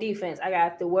 so on defense, I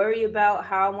got to worry about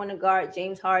how I want to guard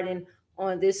James Harden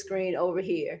on this screen over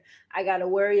here. I got to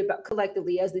worry about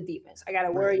collectively as the defense. I got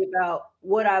to worry about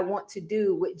what I want to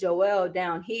do with Joel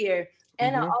down here.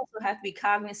 And I also have to be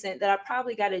cognizant that I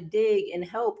probably got to dig and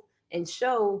help and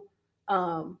show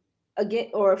again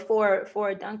or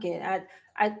for Duncan.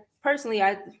 I personally,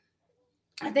 I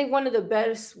think one of the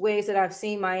best ways that I've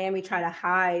seen Miami try to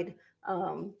hide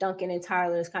Duncan and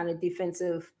Tyler's kind of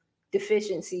defensive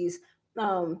deficiencies,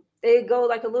 they go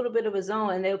like a little bit of a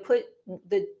zone and they'll put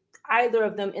either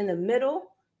of them in the middle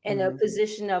in a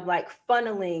position of like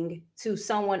funneling to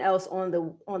someone else on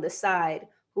the side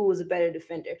who was a better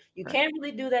defender. You can't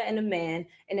really do that in a man.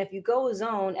 And if you go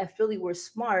zone at Philly, we're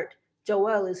smart.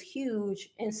 Joel is huge,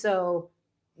 and so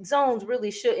zones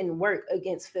really shouldn't work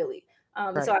against Philly.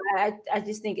 So I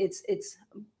just think it's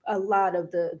a lot of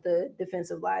the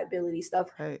defensive liability stuff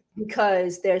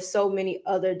because there's so many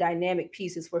other dynamic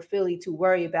pieces for Philly to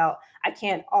worry about. I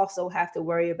can't also have to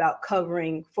worry about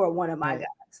covering for one of my guys.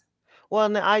 Well,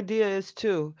 and the idea is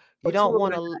too, you don't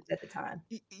want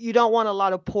a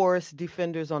lot of porous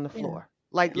defenders on the floor.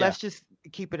 Like, let's just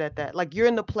keep it at that. Like, you're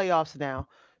in the playoffs now,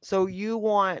 so you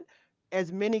want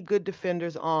as many good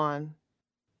defenders on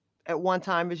at one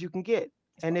time as you can get.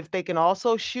 And if they can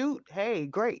also shoot, hey,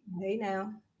 great. Hey,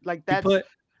 now. Like that's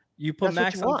you put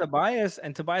Max on Tobias,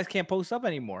 and Tobias can't post up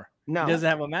anymore. No, he doesn't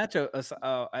have a matchup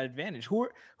advantage.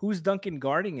 Who's Duncan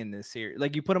guarding in this series?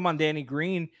 Like you put him on Danny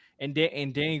Green, and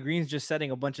Danny Green's just setting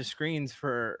a bunch of screens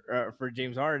for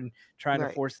James Harden, trying to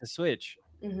force the switch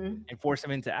and force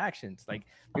him into actions. Like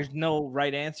there's no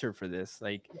right answer for this.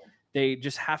 Like they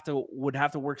just would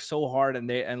have to work so hard, and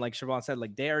like Siobhan said,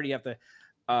 like they already have to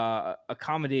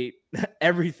accommodate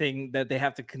everything that they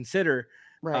have to consider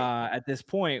at this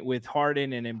point with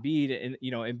Harden and Embiid, and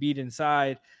Embiid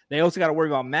inside. They also got to worry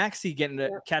about Maxey getting to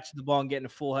catch the ball and getting a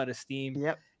full head of steam.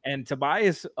 Yep. And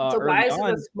Tobias is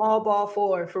a small ball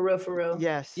forward for real.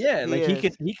 Yes. Yeah, like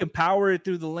he can power it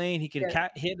through the lane. He can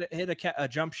hit a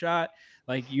jump shot.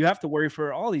 Like you have to worry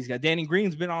for all these guys. Danny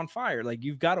Green's been on fire. Like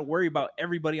you've got to worry about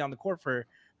everybody on the court for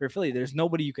Philly. There's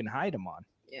nobody you can hide him on.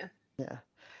 Yeah. Yeah.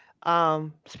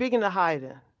 Speaking of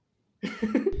hiding.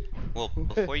 Well,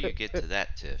 before you get to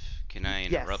that, Tiff, can I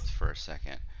interrupt for a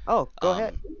second? Oh, go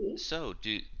ahead. So,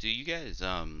 do you guys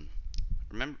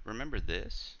remember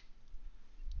this?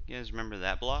 You guys remember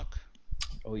that block?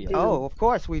 Oh yeah. Oh, of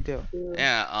course we do.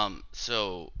 Yeah.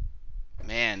 So,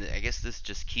 man, I guess this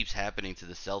just keeps happening to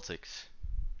the Celtics.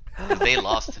 They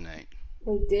lost tonight.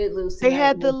 They did lose tonight. They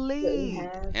had the lead.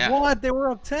 Yeah. What? They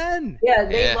were up 10. Yeah,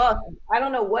 they lost. I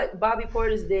don't know what Bobby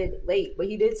Portis did late, but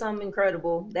he did something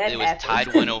incredible. It was tied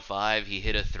 105. He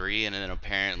hit a 3, and then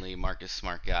apparently Marcus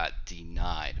Smart got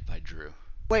denied by Drew.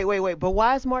 Wait. But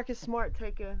why is Marcus Smart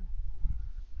taking?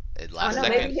 Last second.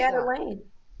 Maybe he had a lane.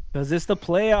 Because it's the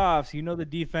playoffs. The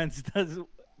defense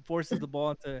forces the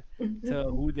ball to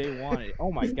who they want it.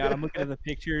 Oh my God, I'm looking at the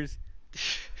pictures.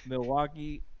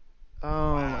 Milwaukee.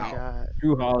 Oh my God.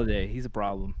 Drew Holiday, he's a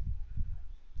problem.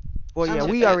 Well, yeah,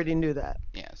 we already knew that.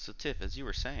 Yeah, so Tiff, as you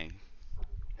were saying.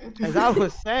 As I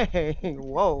was saying,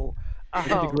 whoa.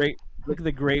 Look at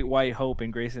the great white hope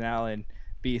in Grayson Allen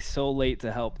be so late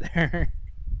to help there.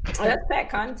 Oh, that's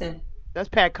Pat Connaughton. That's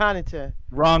Pat Connaughton.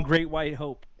 Wrong, great white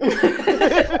hope. They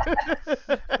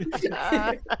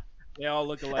all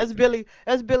look alike.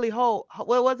 That's Billy Holt.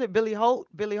 What was it? Billy Holt?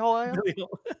 Billy Hoyle?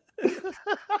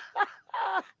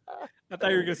 I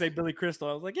thought you were gonna say Billy Crystal.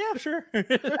 I was like, yeah, sure.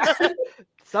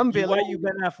 Some Billy. Why you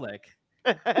Ben Affleck?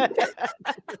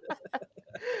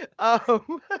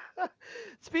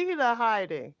 Speaking of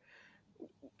hiding,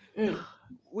 Mm.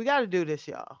 we got to do this,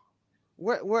 y'all.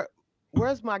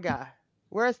 Where's my guy?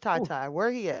 Where's Ty?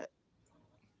 Where he at?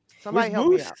 Somebody Where's help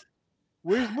me Moose? out.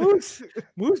 Where's Moose?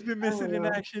 Moose been I missing don't in know.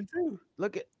 action too.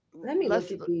 Look at. Let me let's,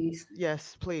 look at these.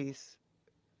 Yes, please.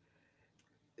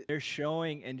 They're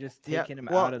showing and just Yeah. taking him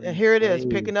Well, out of and the here it is,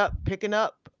 play. picking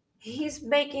up. He's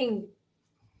making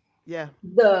Yeah.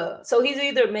 so he's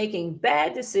either making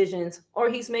bad decisions or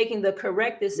he's making the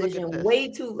correct decision this. way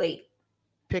too late.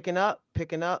 Picking up,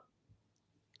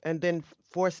 and then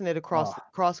forcing it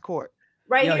across court.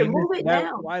 Right Yo, here, he move missed it the guy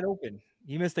now. wide open.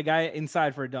 He missed the guy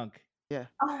inside for a dunk. Yeah.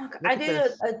 Oh my God. Look I at did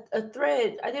this. a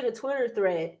thread. I did a Twitter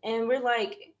thread, and we're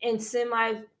like in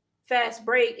semi fast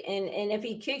break, and if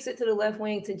he kicks it to the left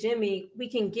wing to Jimmy, we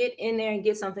can get in there and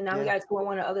get something. Now we got to go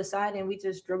on the other side, and we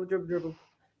just dribble,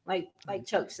 like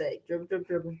Chuck said,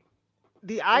 dribble.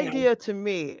 The idea to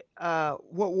me,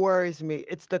 what worries me,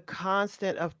 it's the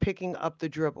constant of picking up the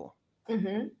dribble.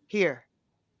 Mm-hmm. Here.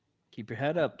 Keep your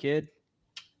head up, kid.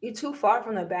 You're too far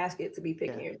from the basket to be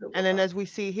picking your dribble. And then as we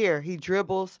see here, he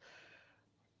dribbles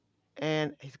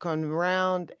and he's coming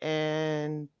around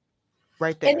and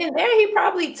right there. And then there he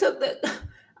probably took the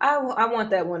I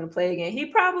want that one to play again. He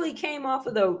probably came off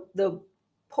of the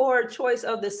poor choice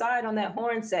of the side on that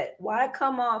horn set. Why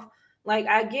come off? Like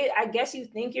I guess you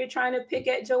think you're trying to pick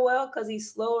at Joel because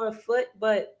he's slower of foot,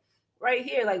 but right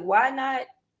here, like why not?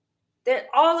 That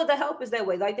all of the help is that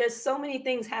way. Like there's so many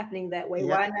things happening that way.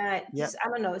 Why not? Just I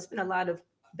don't know. It's been a lot of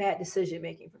bad decision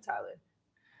making for Tyler.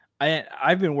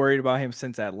 I've been worried about him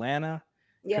since Atlanta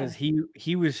because Yeah.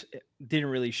 he didn't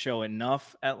really show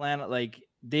enough Atlanta. Like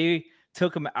they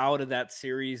took him out of that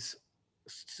series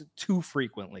too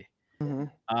frequently.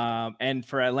 Mm-hmm. And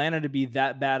for Atlanta to be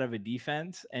that bad of a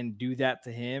defense and do that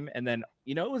to him, and then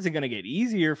it wasn't going to get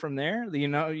easier from there.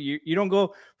 You don't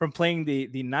go from playing the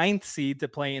 9th seed to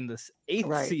playing the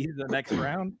 8th seed the next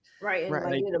round. Right, and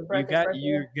like,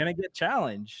 you're gonna get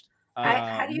challenged.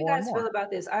 How do you guys feel about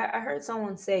this? I heard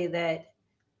someone say that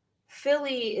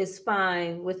Philly is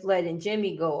fine with letting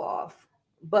Jimmy go off,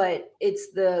 but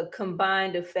it's the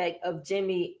combined effect of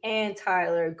Jimmy and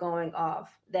Tyler going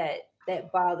off that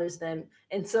bothers them.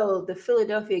 And so the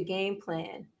Philadelphia game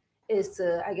plan is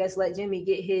to, I guess, let Jimmy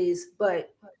get his,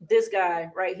 but this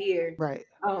guy right here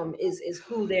is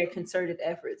who their concerted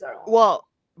efforts are on. Well,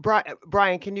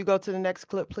 Brian, can you go to the next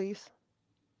clip, please?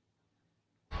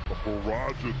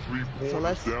 So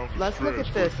let's look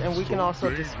at this, and we can also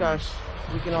discuss.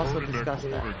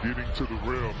 that. Getting to the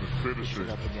rim and finishing.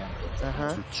 The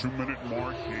 2-minute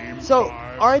mark, game so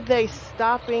 5. Are they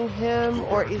stopping him,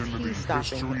 or is he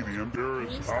stopping him?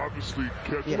 Obviously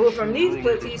catching. Well, from these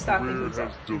clips, he's stopping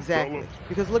himself. Exactly.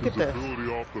 Because look at this.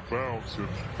 Off the bounce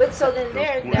but so then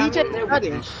PJ's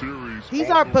cutting.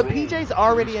 But PJ's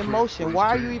already in motion. Why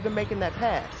are you even making that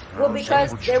pass? Well,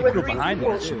 because there were 3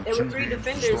 people. There were 3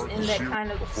 defenders in that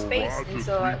kind of space, and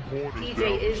so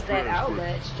PJ is that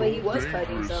outlet, but he was cutting.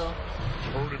 So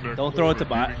don't throw it to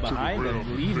behind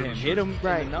him. Leave him. Hit him in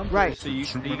the numbers so you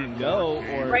can go.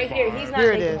 Or right here, he's not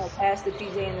making a pass to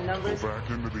PJ in the numbers. Back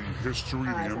into the history.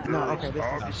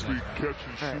 Obviously, catch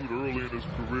and shoot early in his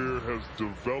career has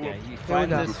developed.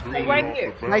 Right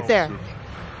here, right there.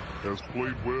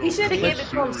 He should have given it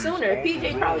to him sooner.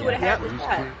 PJ probably would have had the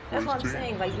shot. That's what I'm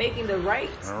saying. Like making the right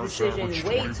decision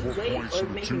way too late, or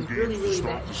making really, really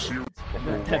bad decisions. And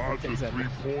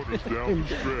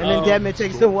then Devin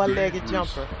takes the one-legged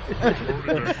jumper.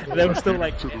 That was still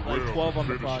like 12 on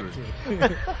the clock too.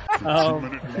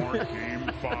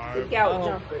 Kick out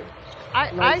jumper.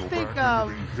 I think,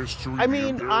 I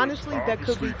mean, honestly, that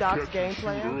could be Doc's game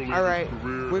plan. All right,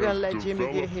 we're going to let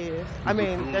Jimmy get his. I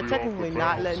mean, they're technically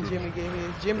not letting Jimmy get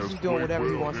his. Jimmy's just doing whatever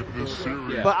he wants to do.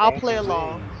 Yeah. But I'll play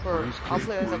along for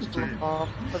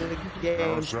the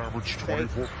game's sake.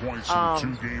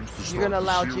 You're going to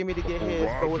allow Jimmy to get his,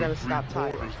 but we're going to stop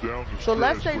Tyler. So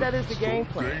let's say that is the game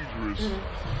plan.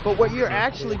 But what you're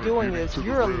actually doing is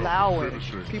you're allowing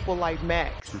people like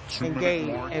Max and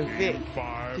Gabe and Vic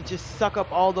to just suck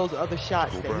up all those other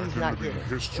shots that he's not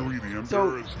getting.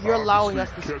 So you're allowing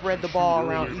us to spread the ball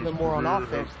around even more on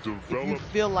offense if you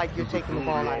feel like you're taking the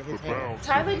ball out of his hands.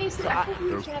 Tyler needs to get off the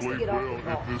ball.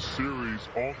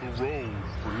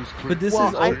 But this is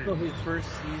also his first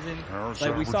season.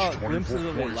 Like we saw glimpses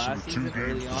of it last season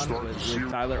early on with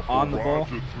Tyler on the ball.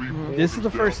 This is the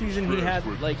first season he had,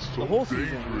 like the whole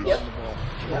season he was on the ball.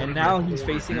 And now he's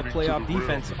facing a playoff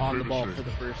defense on the ball for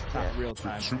the first time, real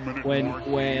time. When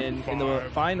in the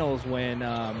finals when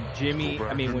Jimmy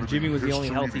was the only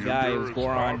healthy guy. It was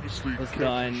Goran was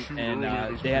done, and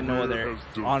they had no other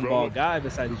on-ball guy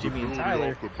besides Jimmy and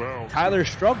Tyler. Tyler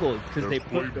struggled because they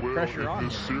put the pressure on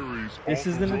him. This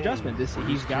is an adjustment.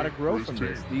 He's got to grow from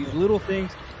this. These little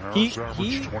things. He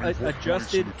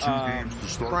adjusted.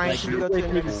 Brian, can you go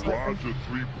to the season?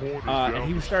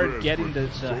 And he started getting the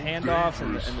handoffs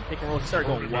and the pick and rolls. He started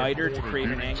going wider to create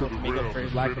an angle to make up for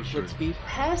his lack of foot speed.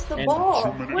 Pass the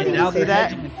ball. And now they're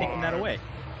taking that away.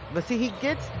 But see, he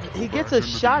gets a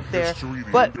shot there,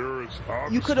 but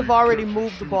you could have already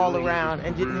moved the ball around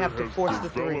and didn't have to force the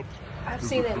three. I've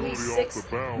seen at least 6.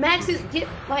 Max's get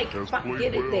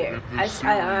it there.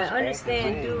 I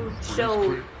understand dude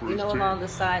showed, along the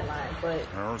sideline, but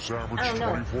I don't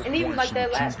know. And even like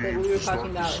that last play we were talking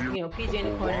about, PJ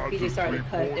in the corner, PJ started to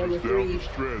cut. There were 3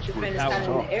 defenders kind of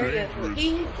in the area.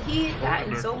 He had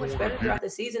gotten so much better throughout the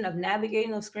season of navigating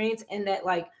those screens and that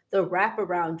the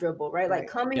wraparound dribble, right? Like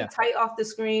coming tight off the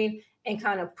screen and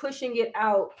kind of pushing it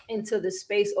out into the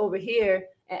space over here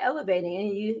and elevating.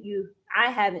 And I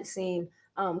haven't seen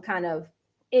kind of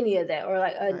any of that or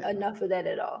enough of that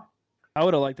at all. I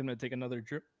would have liked him to take another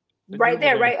dribble. Right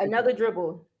there, right? Another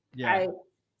dribble. Yeah. I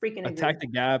freaking agree. Attack the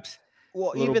gaps.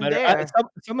 Well, even better. there.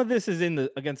 Some of this is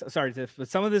but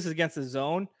some of this is against the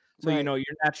zone. So, you're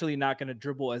naturally not going to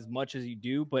dribble as much as you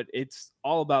do, but it's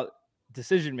all about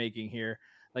decision making here.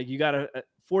 Like you got to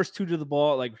force 2 to the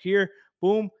ball. Like here,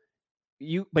 boom.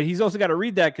 But he's also got to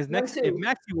read that because if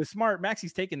Maxi was smart,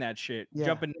 Maxi's taking that shit,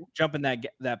 jumping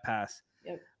that pass.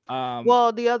 Yep.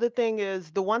 Well, the other thing is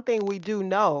the one thing we do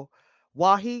know,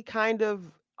 while he kind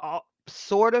of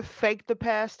sort of faked the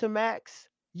pass to Max,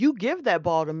 you give that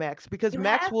ball to Max because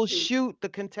Max will shoot the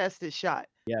contested shot.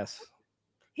 Yes.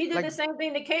 He did the same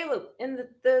thing to Caleb in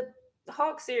the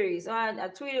Hawk series. I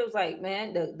tweeted, it was like,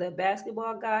 man, the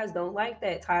basketball guys don't like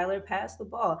that. Tyler passed the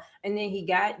ball. And then he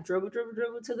got dribble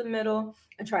to the middle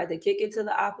and tried to kick it to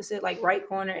the opposite, right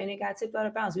corner, and it got tipped out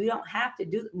of bounds. We don't have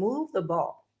to move the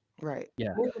ball. Right.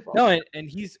 Yeah. No, and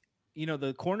he's,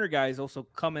 the corner guy is also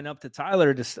coming up to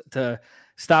Tyler to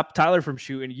stop Tyler from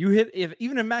shooting. Even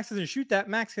if Max doesn't shoot that,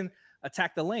 Max can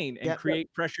attack the lane and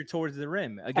create pressure towards the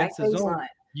rim against the zone.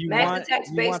 Max attacks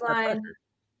baseline.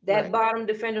 That bottom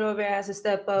defender over there has to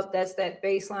step up. That's that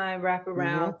baseline wrap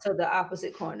around to the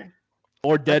opposite corner.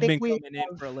 Or Deadman coming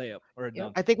in for a layup or a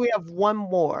dunk. I think we have one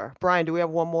more. Brian, do we have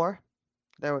one more?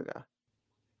 There we go.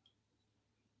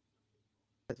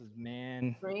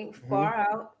 Man. Bring far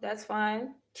out. That's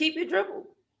fine. Keep your dribble.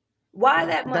 Why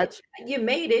that much? You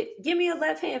made it. Give me a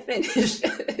left hand finish.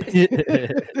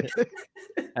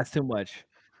 That's too much.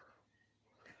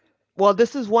 Well,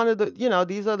 this is one of the,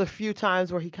 these are the few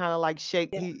times where he kind of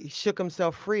he shook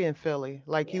himself free in Philly.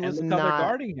 He was not they're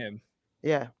guarding him.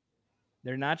 Yeah.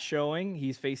 They're not showing.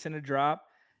 He's facing a drop.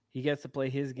 He gets to play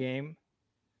his game.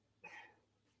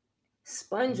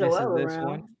 Spun Joel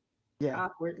around. Yeah.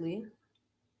 Awkwardly.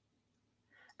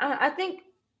 I think.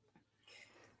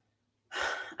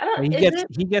 He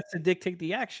gets to dictate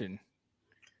the action.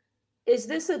 Is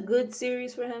this a good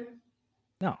series for him?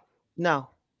 No.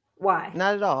 Why?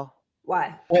 Not at all.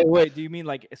 Why? Wait. Do you mean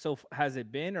so has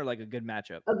it been or a good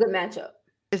matchup? A good matchup.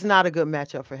 It's not a good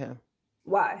matchup for him.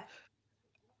 Why?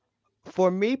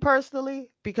 For me personally,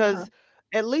 because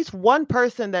at least one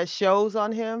person that shows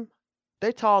on him,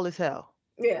 they're tall as hell.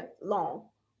 Yeah, long.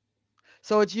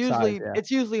 So it's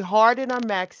usually Harden or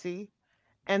Maxi,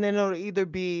 and then it'll either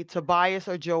be Tobias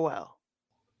or Joel.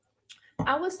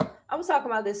 I was talking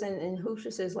about this in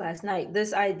Hoopstresses last night.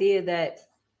 This idea that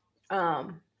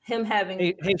him having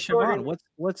hey Siobhan,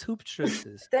 what's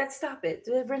Hoopstresses? Stop it.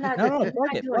 We're not,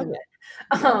 doing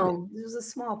that. This was a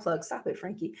small plug. Stop it,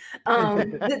 Franky.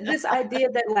 This idea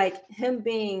that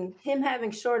him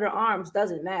having shorter arms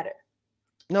doesn't matter.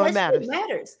 No, it matters. It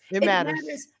matters. It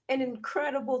matters an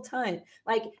incredible ton.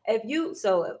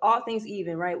 If all things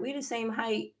even, right? We the same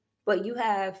height, but you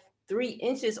have 3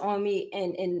 inches on me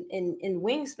in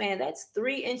wingspan. That's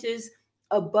 3 inches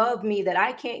above me that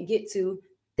I can't get to.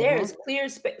 There's clear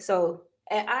space. So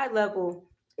at eye level,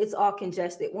 it's all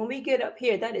congested. When we get up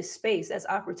here, that is space. That's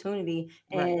opportunity.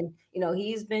 And,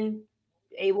 he's been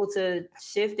able to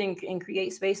shift and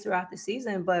create space throughout the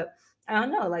season. But I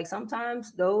don't know,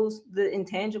 sometimes the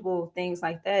intangible things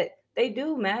like that, they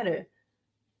do matter.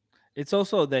 It's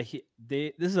also that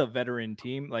this is a veteran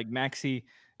team. Maxi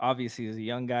obviously is a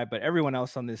young guy, but everyone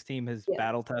else on this team has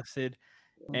battle tested.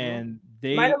 And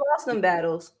they might have lost some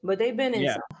battles, but they've been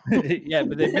in some. Yeah,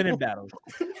 but they've been in battles.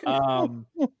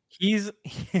 He's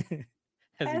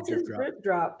has his drip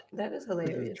dropped. That is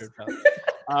hilarious.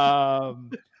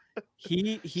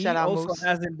 He Shout out also Moose.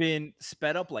 hasn't been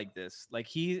sped up like this. Like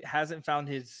he hasn't found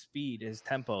his speed, his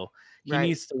tempo. He Right.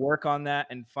 needs to work on that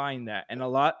and find that.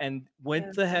 And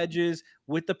with the hedges,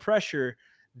 with the pressure,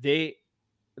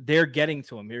 they're getting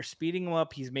to him. They're speeding him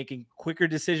up. He's making quicker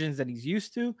decisions than he's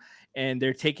used to, and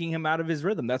they're taking him out of his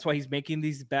rhythm. That's why he's making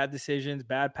these bad decisions,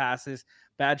 bad passes,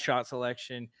 bad shot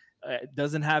selection.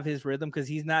 Doesn't have his rhythm because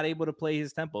he's not able to play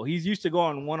his tempo. He's used to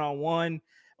going one-on-one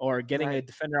or getting a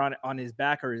defender on his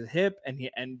back or his hip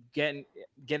and getting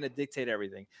to dictate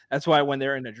everything. That's why when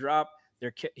they're in a drop,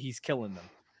 he's killing them.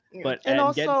 But and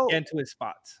also get to his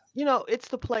spots. It's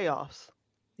the playoffs.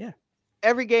 Yeah.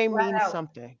 Every game means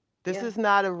something. This is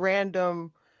not a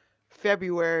random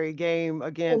February game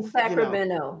against in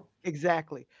Sacramento.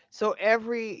 Exactly. So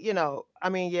every,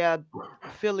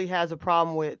 Philly has a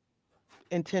problem with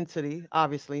intensity,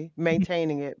 obviously,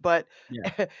 maintaining it, but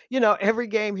every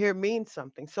game here means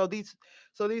something. So these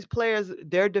players,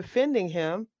 they're defending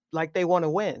him like they want to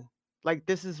win. Like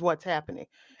this is what's happening.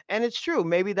 And it's true.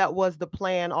 Maybe that was the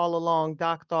plan all along.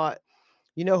 Doc thought,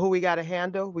 who we got to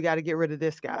handle? We got to get rid of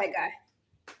this guy. That guy.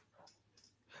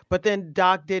 But then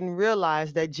Doc didn't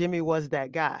realize that Jimmy was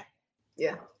that guy.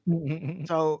 Yeah.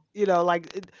 So,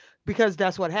 because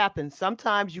that's what happens.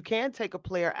 Sometimes you can take a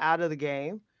player out of the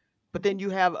game, but then you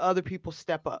have other people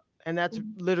step up. And that's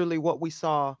literally what we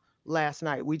saw last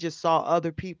night. We just saw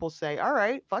other people say, all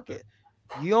right, fuck it.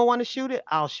 You don't want to shoot it?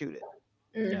 I'll shoot it.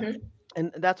 Mm-hmm.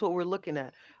 And that's what we're looking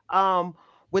at.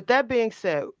 With that being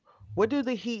said, what do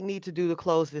the Heat need to do to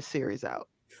close this series out?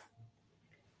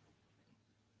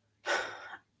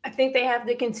 I think they have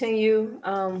to continue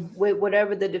with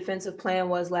whatever the defensive plan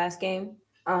was last game.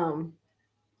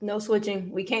 No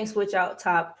switching. We can't switch out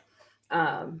top.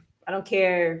 I don't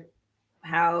care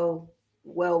how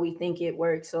well we think it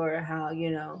works or how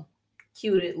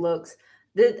cute it looks.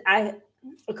 A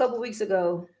couple weeks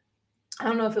ago, I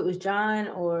don't know if it was John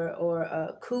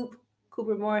or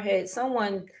Cooper Moorhead.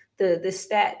 Someone the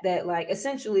stat that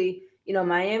essentially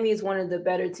Miami is one of the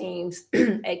better teams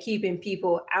at keeping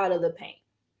people out of the paint.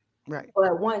 Right.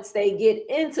 But once they get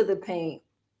into the paint,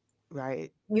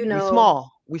 right. We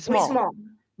small.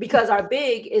 Because our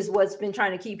big is what's been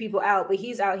trying to keep people out, but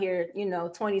he's out here,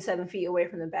 27 feet away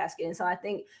from the basket. And so I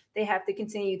think they have to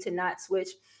continue to not switch.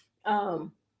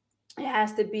 It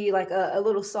has to be like a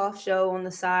little soft show on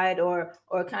the side or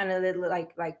kind of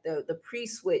like the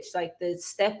pre-switch, like the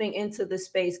stepping into the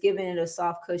space, giving it a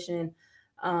soft cushion.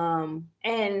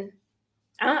 And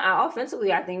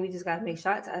offensively, I think we just got to make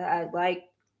shots. I like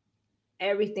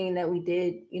everything that we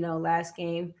did, last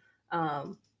game.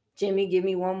 Jimmy, give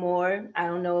me one more. I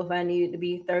don't know if I need it to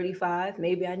be 35.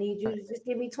 Maybe I need you to just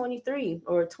give me 23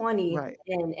 or 20. Right.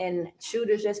 And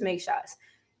shooters just make shots.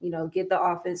 Get the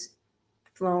offense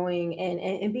flowing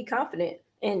and be confident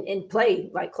and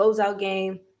play like closeout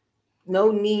game.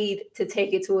 No need to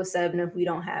take it to a 7 if we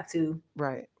don't have to.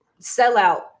 Right. Sell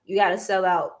out. You got to sell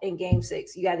out in game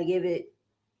 6. You got to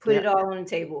put it all on the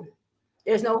table.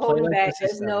 There's no holding back.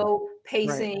 There's no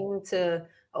pacing to,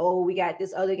 we got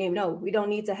this other game. No, we don't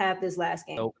need to have this last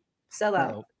game. Nope. Sell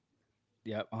out. Nope.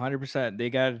 Yeah, 100%. They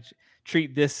got to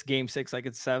treat this game 6 like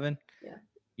it's 7. Yeah.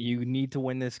 You need to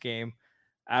win this game.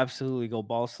 Absolutely go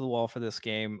balls to the wall for this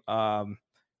game.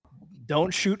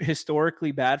 Don't shoot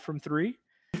historically bad from 3.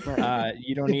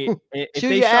 You don't need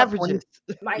shoot your averages.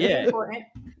 Might be important,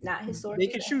 not historically.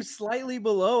 They could shoot slightly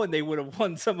below, and they would have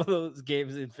won some of those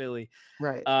games in Philly.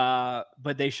 Right.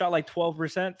 But they shot like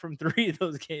 12% from 3 of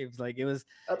those games. Like it was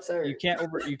absurd. You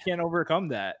can't overcome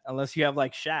that unless you have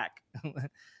like Shaq.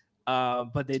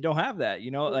 But they don't have that.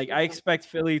 I expect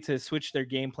Philly to switch their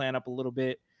game plan up a little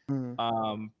bit.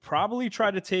 Probably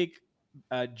try to take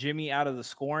Jimmy out of the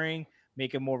scoring,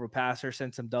 make him more of a passer,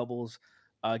 send some doubles.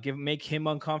 Make him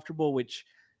uncomfortable, which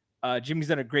Jimmy's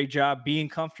done a great job being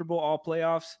comfortable all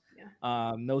playoffs.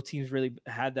 Yeah. No teams really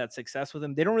had that success with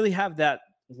him. They don't really have that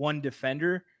one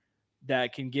defender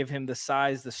that can give him the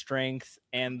size, the strength,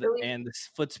 and the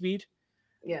foot speed.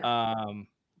 Yeah.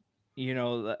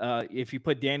 If you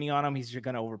put Danny on him, he's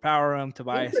going to overpower him.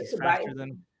 Tobias, he's faster than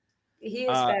him. He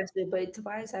is faster, but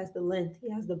Tobias has the length.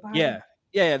 He has the body.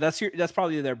 Yeah. That's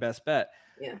probably their best bet.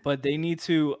 Yeah. But they need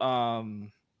to.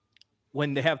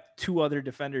 When they have 2 other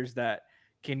defenders that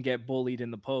can get bullied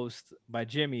in the post by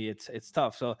Jimmy, it's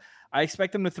tough. So I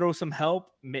expect them to throw some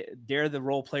help, dare the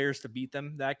role players to beat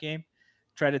them that game,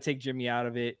 try to take Jimmy out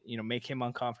of it, make him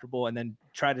uncomfortable, and then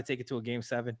try to take it to a game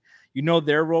 7.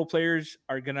 Their role players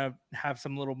are going to have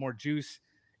some little more juice.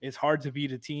 It's hard to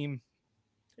beat a team.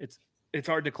 It's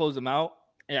hard to close them out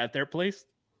at their place.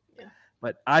 Yeah.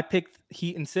 But I picked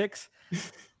Heat in 6.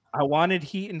 I wanted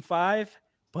Heat in 5.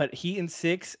 but Heat in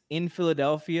 6 in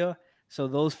Philadelphia, so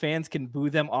those fans can boo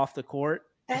them off the court.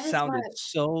 That sounded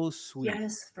so sweet.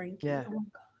 Yes, Franky. Yeah. Oh my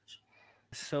gosh.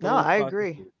 So no, I fucking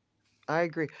agree. sweet. I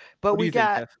agree. But What do we you think,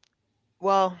 got, Jeff?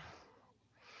 well,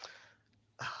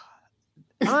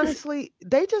 honestly,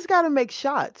 they just got to make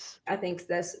shots. I think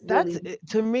that's really,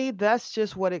 to me, that's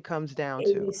just what it comes down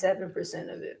to.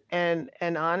 87% of it. And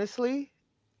honestly,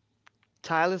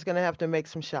 Tyler's going to have to make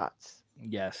some shots.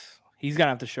 Yes. He's going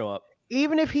to have to show up.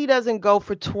 Even if he doesn't go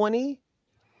for 20,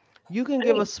 you can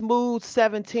give a smooth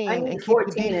 17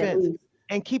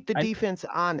 and keep the defense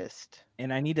honest.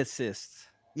 And I need assists.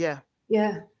 Yeah.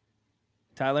 Yeah.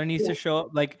 Tyler needs to show up.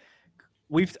 Like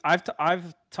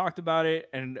I've talked about it,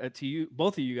 and to you,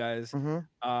 both of you guys,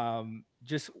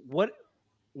 just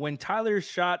when Tyler's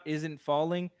shot isn't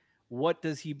falling, what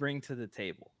does he bring to the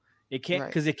table? It can't,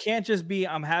 because it can't just be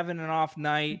I'm having an off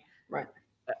night. Right.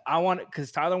 I want it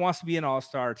because Tyler wants to be an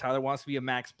all-star. Tyler wants to be a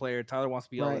max player. Tyler wants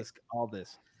to be all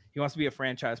this. He wants to be a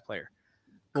franchise player.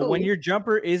 But when your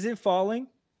jumper isn't falling,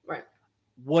 right,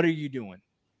 what are you doing?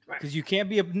 Right. Because you can't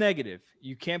be a negative.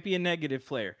 You can't be a negative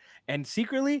player. And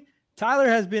secretly, Tyler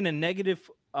has been a negative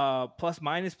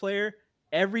plus-minus player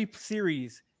every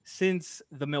series since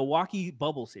the Milwaukee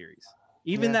bubble series.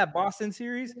 Even that Boston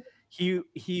series, he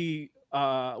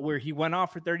where he went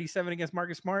off for 37 against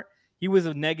Marcus Smart, he was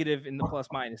a negative in the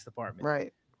plus-minus department.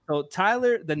 Right. So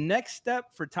Tyler, the next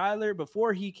step for Tyler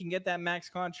before he can get that max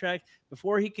contract,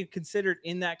 before he can consider it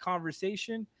in that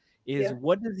conversation, is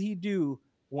what does he do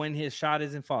when his shot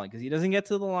isn't falling? Because he doesn't get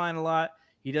to the line a lot.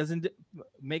 He doesn't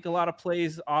make a lot of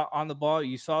plays on the ball.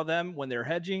 You saw them when they're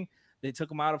hedging. They took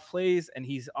him out of plays, and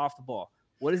he's off the ball.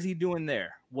 What is he doing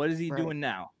there? What is he doing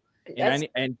now?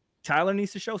 And Tyler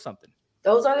needs to show something.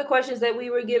 Those are the questions that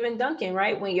we were giving Duncan,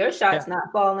 right? When your shot's not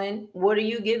falling, what are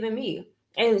you giving me?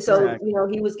 And so,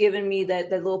 he was giving me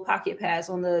that little pocket pass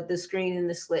on the screen and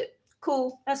the slip.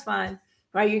 Cool, that's fine,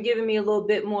 right? You're giving me a little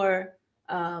bit more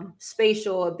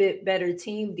spatial, a bit better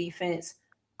team defense.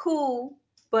 Cool,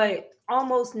 but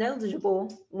almost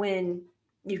negligible when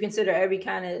you consider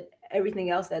everything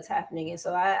else that's happening. And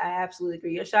so I absolutely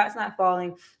agree. Your shot's not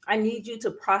falling. I need you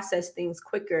to process things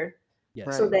quicker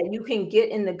so that you can get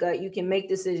in the gut. You can make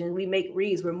decisions. We make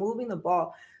reads. We're moving the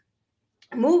ball.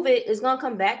 Move it is going to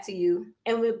come back to you.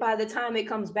 And by the time it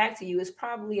comes back to you, it's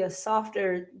probably a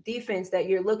softer defense that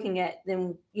you're looking at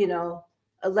than,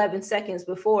 11 seconds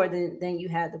before then you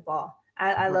had the ball.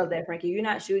 I love that, Franky. You're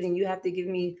not shooting. You have to give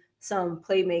me some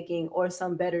playmaking or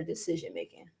some better decision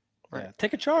making. Right. Yeah.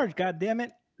 Take a charge. God damn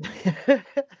it.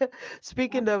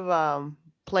 Speaking of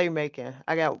playmaking,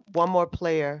 I got one more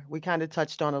player we kind of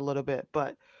touched on a little bit,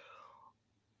 but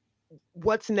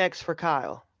what's next for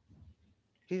Kyle?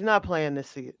 He's not playing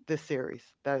this series.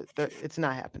 It's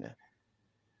not happening.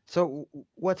 So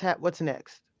what's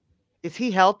next? Is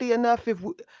he healthy enough? If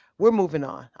we're moving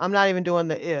on, I'm not even doing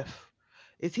the if.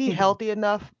 Is he healthy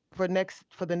enough for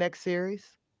the next series?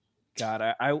 God,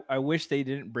 I wish they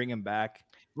didn't bring him back.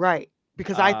 Right,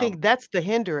 because I think that's the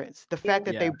hindrance. The fact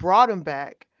that they brought him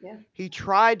back. Yeah. He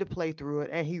tried to play through it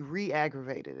and he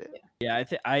re-aggravated it. Yeah,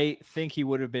 I think he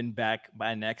would have been back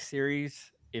by next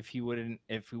series if he wouldn't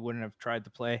have tried to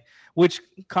play, which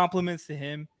compliments to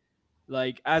him.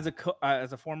 Like as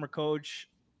a former coach,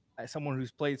 as someone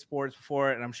who's played sports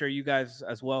before, and I'm sure you guys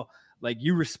as well, like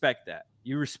you respect that.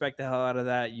 You respect the hell out of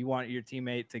that. You want your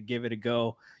teammate to give it a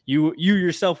go. You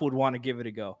yourself would want to give it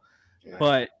a go. Right.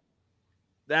 But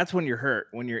that's when you're hurt.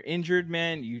 When you're injured,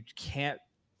 man, you can't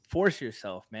force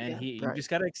yourself, man. You just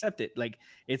got to accept it. Like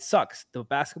it sucks. The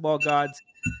basketball gods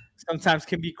sometimes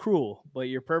can be cruel, but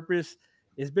your purpose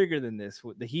is bigger than this.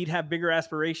 The Heat have bigger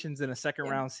aspirations in a second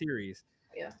round series.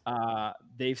 Yeah.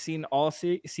 They've seen all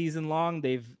season long.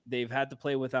 They've had to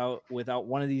play without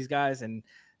one of these guys, and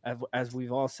as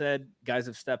we've all said, guys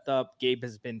have stepped up. Gabe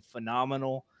has been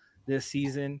phenomenal this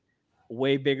season,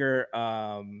 way bigger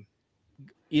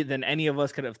than any of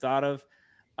us could have thought of.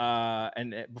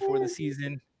 And before the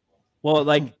season, well,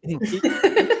 like but he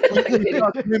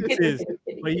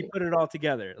put it all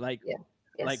together, like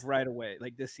right away,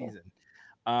 like this season.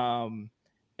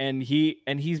 And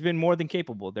he's been more than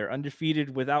capable. They're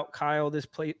undefeated without Kyle this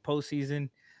postseason.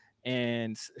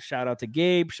 And shout out to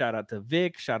Gabe, shout out to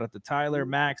Vic, shout out to Tyler,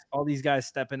 Max, all these guys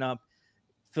stepping up,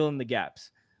 filling the gaps.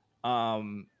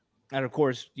 And of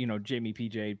course, Jamie,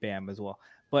 PJ, Bam as well.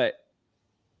 But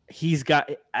he's got,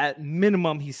 at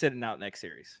minimum, he's sitting out next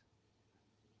series.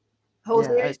 Whole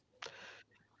series?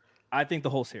 I think the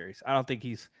whole series. I don't think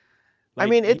he's. Like, I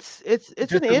mean, it's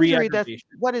an injury that's,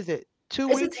 what is it? 2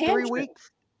 weeks, 3 weeks?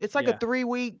 It's like a 3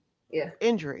 week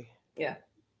injury. Yeah.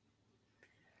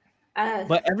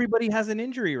 But everybody has an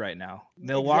injury right now.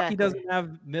 Milwaukee doesn't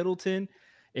have Middleton.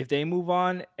 If they move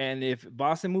on, and if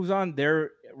Boston moves on,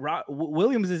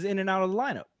 Williams is in and out of the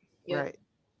lineup. Yep. Right.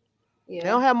 Yeah. They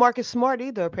don't have Marcus Smart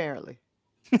either, apparently.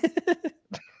 What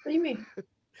do you mean?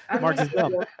 Marcus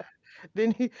dumb.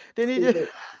 Then he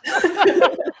just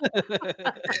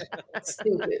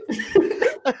stupid.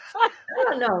 I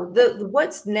don't know. The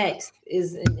what's next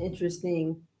is an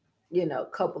interesting,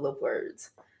 couple of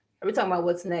words. Are we talking about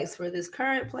what's next for this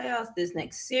current playoffs, this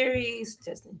next series,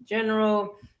 just in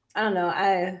general? I don't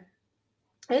know.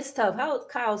 It's tough. How old?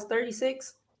 Kyle's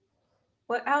 36.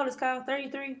 How old is Kyle?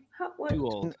 33? What? Too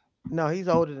old. No, he's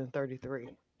older than 33.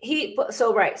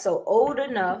 So old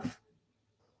enough.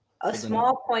 A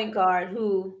small point guard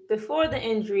who, before the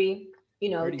injury,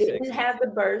 didn't have the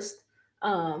burst,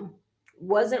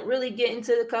 wasn't really getting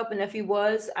to the cup, and if he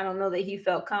was, I don't know that he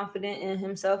felt confident in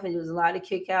himself, and there was a lot of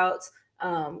kickouts.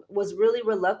 Was really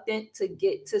reluctant to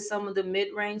get to some of the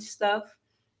mid-range stuff.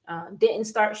 Didn't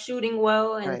start shooting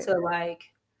well until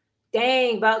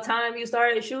dang, about time you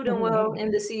started shooting well in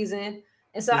the season.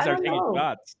 And so I don't know.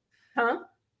 Shots. Huh?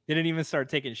 Didn't even start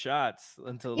taking shots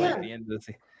until the end of the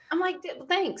season. I'm like,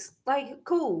 thanks.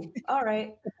 Cool. All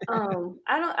right. I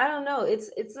don't know.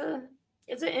 It's an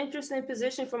interesting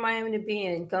position for Miami to be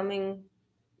in. Coming,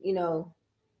 I'm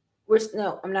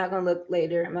not gonna look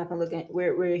later. I'm not gonna look at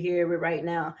we're here. We're right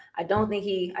now. I don't think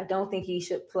he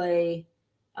should play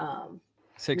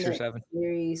 6 or 7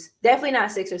 series. Definitely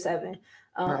not 6 or 7.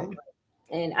 Right.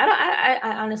 And I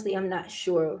honestly I'm not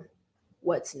sure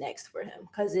what's next for him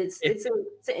because it's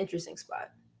an interesting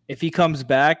spot. If he comes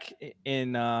back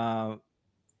in the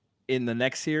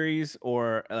next series,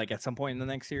 or at some point in the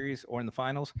next series or in the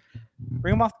finals,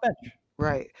 bring him off the bench.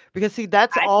 Right. Because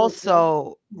that's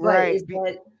also right.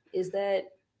 Is that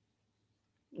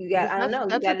you got? I don't know.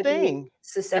 That's the thing.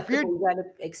 Susceptible. You got to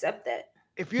accept that.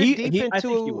 If you're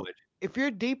if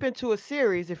you're deep into a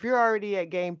series, if you're already at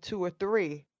game 2 or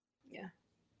 3,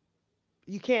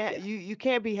 you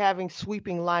can't be having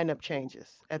sweeping lineup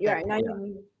changes at that point.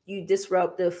 Now you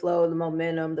disrupt the flow, the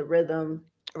momentum, the rhythm.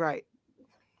 Right.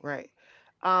 All right.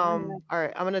 I'm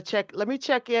gonna check. Let me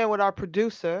check in with our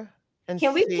producer and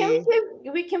can we give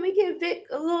Vic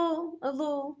a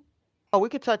little? Oh, we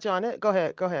could touch on it. Go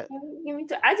ahead.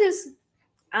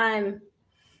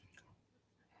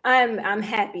 I'm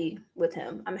happy with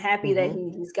him. I'm happy that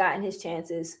he's gotten his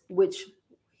chances, which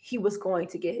he was going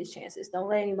to get his chances. Don't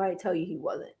let anybody tell you he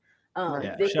wasn't.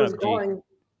 Vic was going,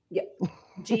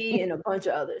 G and a bunch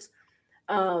of others.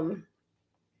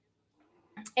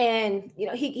 And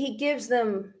he gives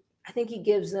them. I think he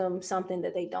gives them something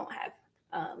that they don't have.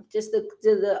 Just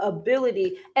the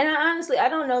ability. And I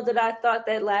don't know that I thought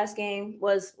that last game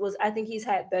was. I think he's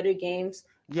had better games.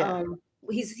 Yeah.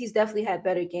 He's definitely had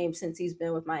better games since he's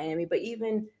been with Miami. But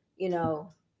even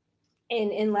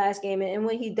in last game, and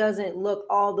when he doesn't look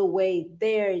all the way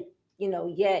there,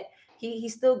 yet he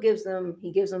still gives them.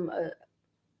 He gives them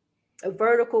a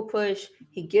vertical push.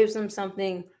 He gives them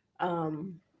something.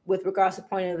 With regards to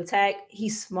point of attack,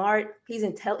 he's smart. He's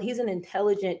an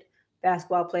intelligent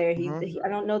basketball player. I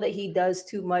don't know that he does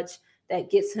too much that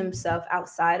gets himself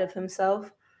outside of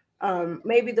himself.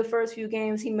 Maybe the first few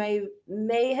games he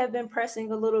may have been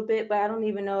pressing a little bit, but I don't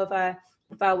even know if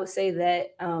I would say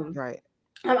that. Right.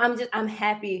 I'm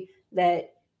happy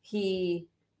that he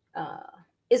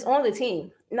is on the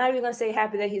team. Not even gonna say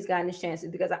happy that he's gotten his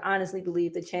chances, because I honestly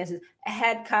believe the chances,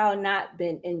 had Kyle not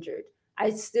been injured, I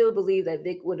still believe that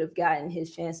Vic would have gotten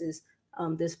his chances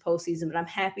this postseason. But I'm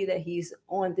happy that he's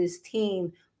on this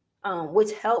team,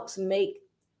 which helps make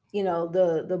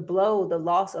the blow, the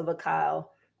loss of a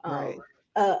Kyle,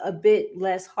 a bit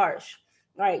less harsh.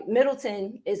 Right,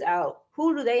 Middleton is out.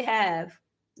 Who do they have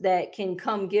that can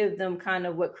come give them kind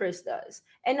of what Chris does?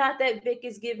 And not that Vic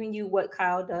is giving you what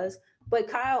Kyle does, but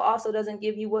Kyle also doesn't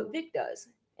give you what Vic does.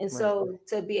 And so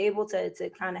to be able to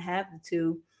kind of have the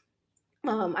two,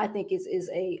 I think is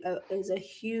a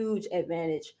huge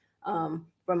advantage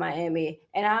for Miami.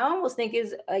 And I almost think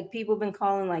is like people have been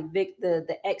calling like Vic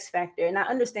the X factor. And I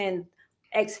understand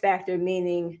X factor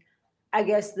meaning, I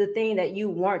guess, the thing that you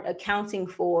weren't accounting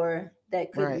for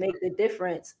that could make the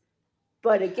difference.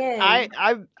 But again,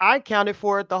 I counted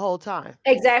for it the whole time.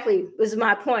 Exactly. This is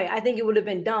my point. I think it would have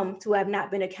been dumb to have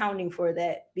not been accounting for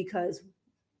that, because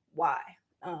why?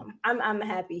 I'm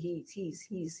happy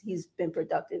he's been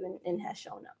productive and has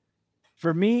shown up.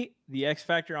 For me, the X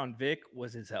factor on Vic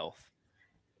was his health.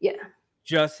 Yeah.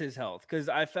 Just his health. Because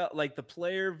I felt like the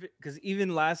player, because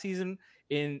even last season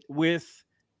with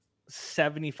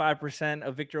 75%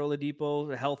 of Victor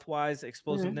Oladipo health-wise,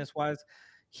 explosiveness-wise,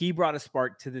 he brought a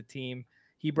spark to the team.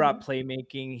 He brought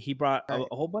playmaking. He brought a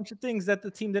whole bunch of things that the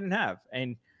team didn't have,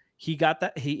 and he got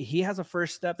that. He has a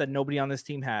first step that nobody on this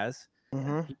team has.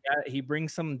 He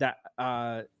brings some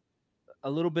a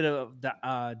little bit of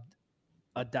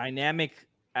a dynamic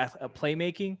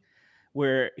playmaking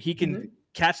where he can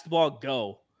catch the ball,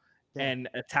 go, and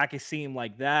attack a seam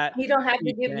like that. He don't have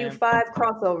to give you 5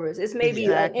 crossovers. It's maybe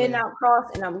an in-out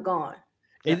cross and I'm gone.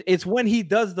 It's when he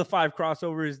does the 5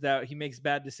 crossovers that he makes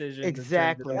bad decisions.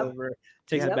 Exactly. And turns it over,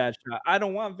 takes a bad shot. I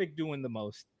don't want Vic doing the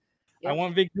most. I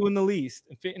want Vic doing the least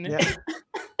and fitting it.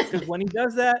 Because when he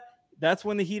does that, that's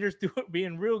when the Heaters do it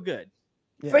being real good.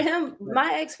 For him,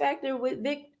 my X factor with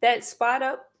Vic, that spot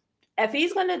up, if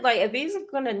he's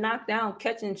gonna knock down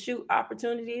catch and shoot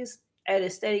opportunities at a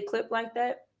steady clip like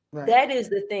that, that is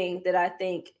the thing that I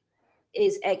think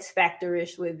is X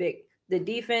factor-ish with Vic. The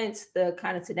defense, the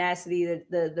kind of tenacity,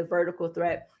 the vertical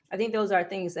threat. I think those are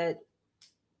things that,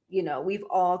 you know, we've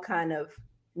all kind of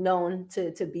known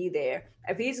to be there.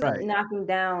 If he's knocking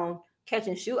down catch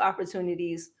and shoot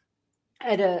opportunities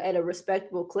at a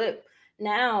respectable clip,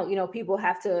 now, you know, people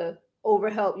have to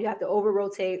overhelp. You have to over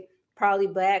rotate, probably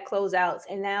bad closeouts,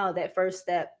 and now that first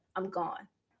step, I'm gone.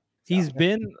 He's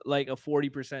been like a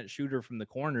 40% shooter from the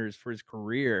corners for his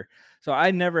career. So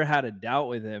I never had a doubt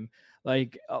with him.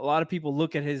 Like a lot of people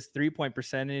look at his 3-point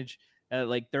percentage at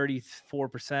like 34%,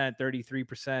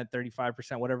 33%,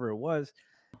 35%, whatever it was.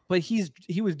 But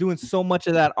he was doing so much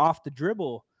of that off the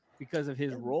dribble because of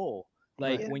his role.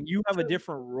 Like when you have a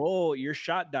different role, your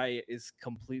shot diet is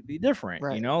completely different.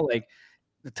 You know, like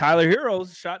the Tyler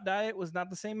Hero's shot diet was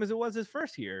not the same as it was his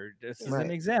first year. This is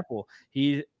an example.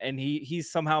 He's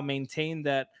somehow maintained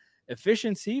that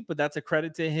efficiency, but that's a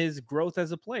credit to his growth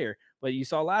as a player. But you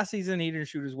saw last season he didn't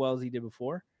shoot as well as he did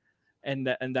before, and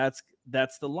that's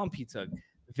the lump he took.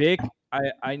 Vic,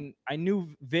 I knew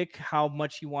Vic how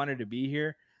much he wanted to be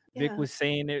here. Vic was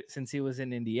saying it since he was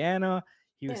in Indiana.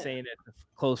 He was saying it to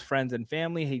close friends and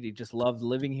family. He just loved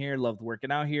living here, loved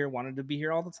working out here, wanted to be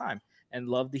here all the time, and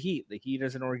loved the Heat. The Heat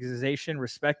as an organization,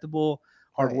 respectable,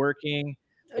 hardworking,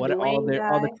 all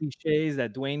the cliches.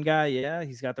 That Dwayne guy,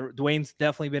 Dwayne's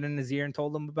definitely been in his ear and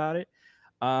told him about it.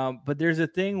 But there's a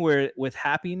thing where with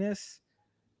happiness,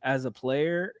 as a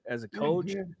player, as a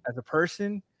coach, as a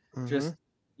person, just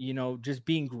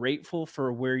being grateful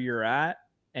for where you're at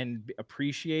and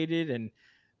appreciated and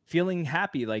feeling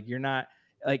happy. Like you're not.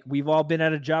 Like we've all been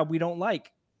at a job we don't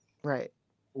like. Right.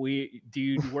 Do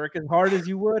you work as hard as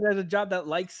you would at a job that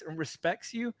likes and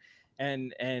respects you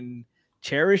and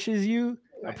cherishes you,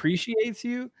 appreciates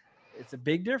you? It's a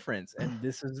big difference. And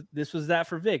this was that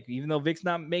for Vic. Even though Vic's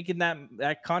not making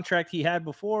that contract he had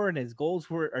before and his goals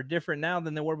are different now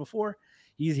than they were before,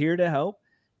 he's here to help.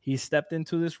 He stepped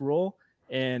into this role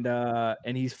and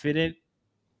he's fitted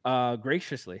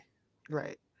graciously.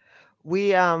 Right.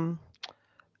 We're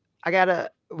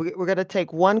gonna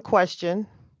take one question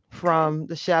from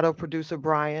the shadow producer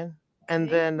Brian, and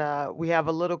then we have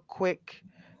a little quick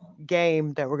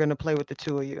game that we're gonna play with the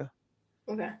two of you.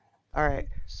 Okay. All right.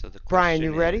 So the question Brian,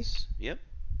 you ready? Yep.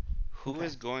 Who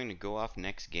is going to go off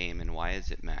next game, and why is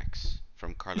it Max?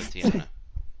 From Carlatiana.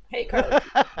 Hey, Carla.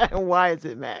 And why is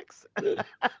it Max?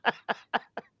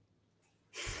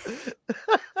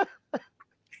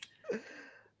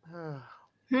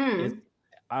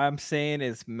 I'm saying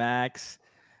it's Max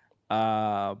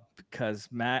because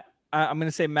I'm going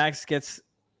to say Max gets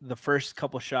the first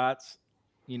couple shots.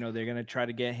 You know, they're going to try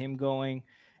to get him going.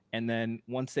 And then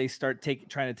once they start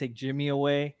trying to take Jimmy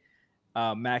away,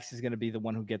 Max is going to be the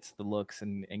one who gets the looks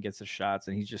and gets the shots,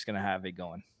 and he's just going to have it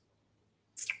going.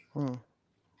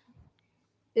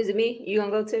 Is it me? You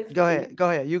going to go, Tiff? Go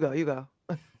ahead. You go.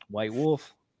 White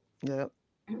Wolf. Yep.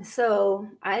 So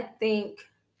I think...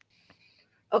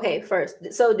 Okay,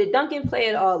 first. So did Duncan play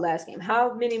at all last game?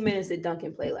 How many minutes did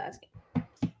Duncan play last game?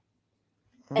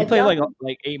 He played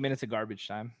like 8 minutes of garbage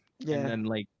time. Yeah. And then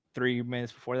like 3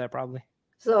 minutes before that probably.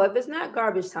 So if it's not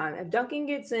garbage time, if Duncan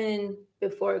gets in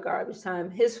before garbage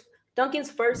time, Duncan's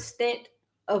first stint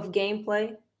of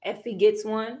gameplay, if he gets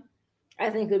one, I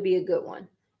think would be a good one.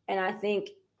 And I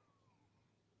think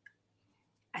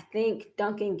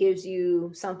Duncan gives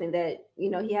you something that, you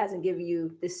know, he hasn't given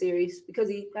you this series because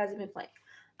he hasn't been playing.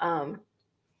 I'm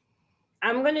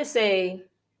going to say,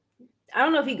 I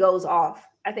don't know if he goes off.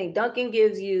 I think Duncan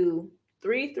gives you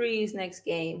 3 threes next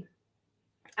game.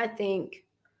 I think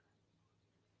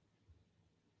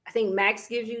Max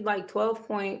gives you like 12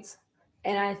 points.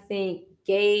 And I think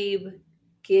Gabe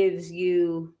gives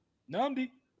you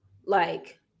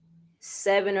like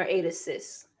 7 or 8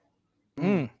 assists.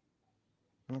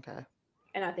 Okay.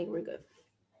 And I think we're good.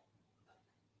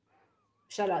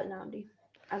 Shout out Namdi.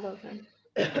 I love him.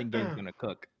 I think Gabe's gonna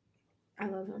cook. I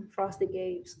love him. Frosted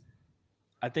Gabe's.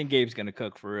 I think Gabe's gonna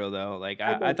cook for real though. Like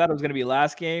I thought it was gonna be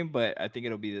last game, but I think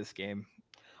it'll be this game.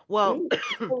 Well,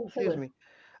 excuse me.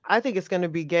 I think it's going to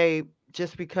be Gabe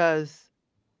just because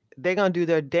they're going to do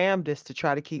their damnedest to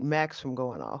try to keep Max from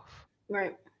going off.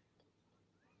 Right.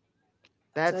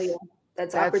 That's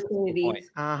opportunities.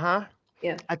 Yeah.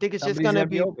 I think it's just going to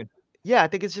be open. Yeah, I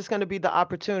think it's just going to be the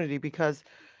opportunity because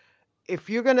if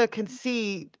you're going to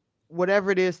concede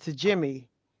whatever it is to Jimmy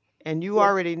and you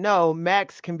already know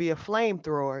Max can be a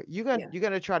flamethrower, you're going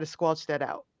to try to squelch that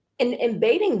out. And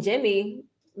baiting Jimmy,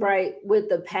 right, with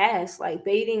the pass, like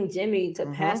baiting Jimmy to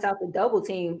pass out the double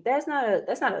team, that's not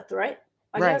a threat.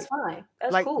 Like that's fine.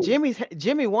 That's like cool.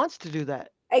 Jimmy wants to do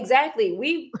that.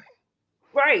 Exactly.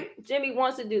 Jimmy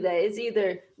wants to do that. It's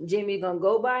either Jimmy gonna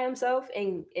go by himself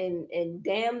and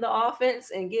damn the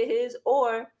offense and get his,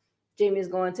 or Jimmy's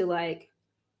going to like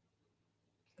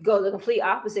go the complete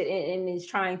opposite and is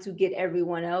trying to get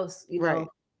everyone else, you know,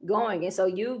 going. And so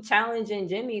you challenging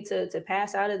Jimmy to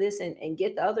pass out of this and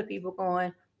get the other people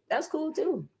going. That's cool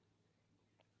too.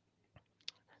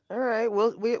 All right,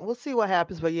 we'll see what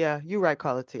happens, but yeah, you're right,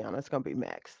 Carlatiana. It's gonna be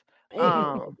Max. It's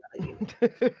gonna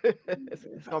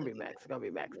be Max. It's gonna be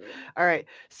Max. All right,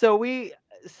 so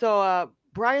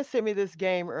Brian sent me this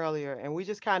game earlier, and we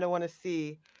just kind of want to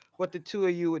see what the two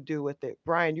of you would do with it.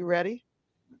 Brian, you ready?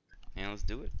 Yeah, let's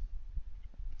do it.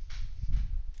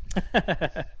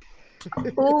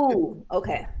 Ooh,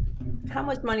 okay. How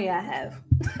much money I have?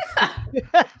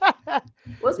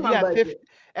 What's my budget?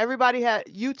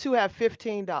 You two have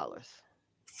 $15.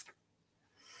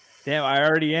 Damn, I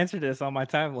already answered this on my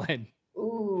timeline.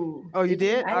 Ooh. Oh, you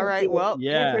did? All right. Well,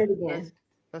 yeah.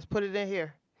 Let's put it in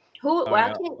here.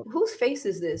 Whose face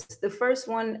is this? The first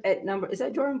one at number, is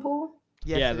that Jordan Poole?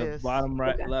 Yes, yeah, the bottom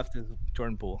left is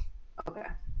Jordan Poole. Okay.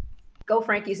 Go,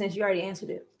 Frankie, since you already answered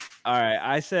it. All right.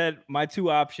 I said my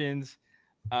two options.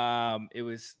 It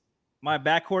was my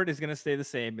backcourt is gonna stay the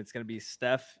same. It's gonna be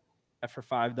Steph for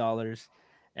 $5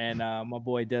 and my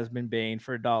boy Desmond Bane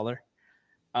for $1.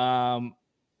 And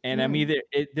I'm either,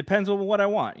 it depends on what I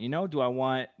want. You know, do I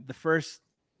want the first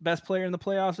best player in the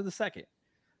playoffs or the second?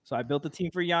 So I built a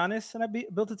team for Giannis and I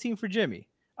built a team for Jimmy.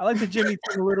 I like the Jimmy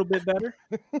team a little bit better.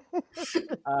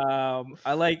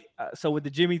 So with the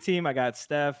Jimmy team, I got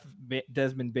Steph,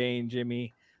 Desmond Bane,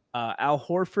 Jimmy, Al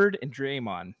Horford, and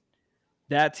Draymond.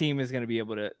 That team is going to be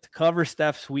able to cover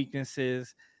Steph's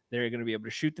weaknesses. They're going to be able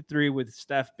to shoot the three with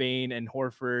Steph, Bane, and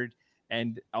Horford,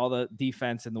 and all the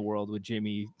defense in the world with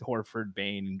Jimmy, Horford,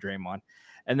 Bane, and Draymond.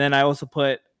 And then I also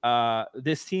put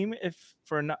this team,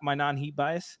 for my non-Heat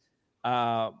bias,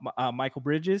 Michael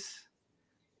Bridges,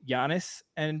 Giannis,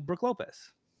 and Brook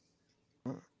Lopez.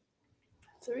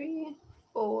 3,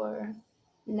 4,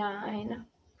 9.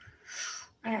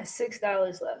 I have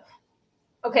 $6 left.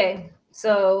 Okay,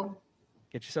 so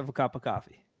get yourself a cup of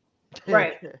coffee.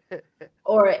 Right.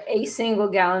 Or a single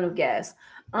gallon of gas.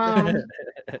 I'm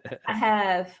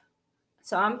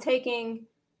taking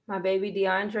my baby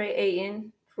DeAndre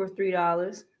Ayton for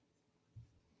 $3.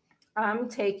 I'm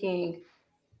taking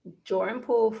Jordan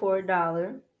Poole for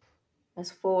 $1.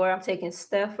 That's 4. I'm taking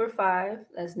Steph for $5.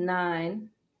 That's 9.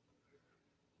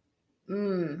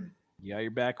 You got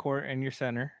your backcourt and your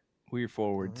center. Who are your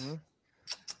forwards?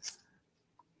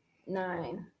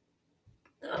 9.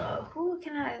 Who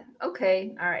can I?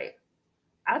 Okay, all right.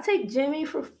 I'll take Jimmy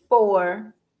for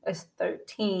 4. That's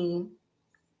 13.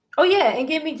 Oh yeah, and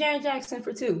give me Jaren Jackson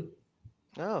for 2.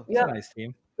 Oh, that's a nice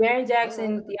team. Jaren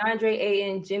Jackson, DeAndre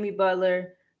Ayton, Jimmy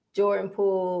Butler, Jordan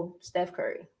Poole, Steph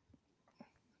Curry.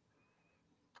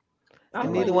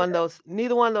 Neither one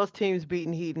of those teams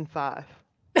beating Heat in 5.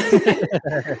 Well,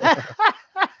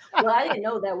 I didn't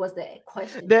know that was the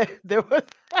question. There was.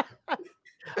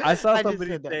 I saw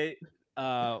somebody say,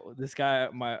 this guy,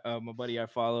 my buddy I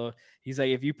follow, he's like,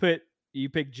 if you pick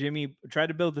Jimmy, try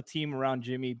to build the team around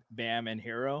Jimmy, Bam, and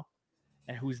Hero,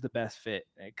 and who's the best fit?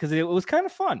 Because it was kind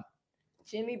of fun.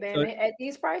 Jimmy, Bam, at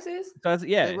these prices?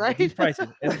 Yeah, right. These prices.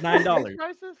 It's $9.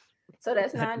 So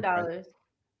that's $9.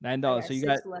 $9. So you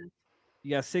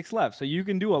got 6 left. So you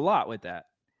can do a lot with that.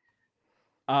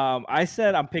 I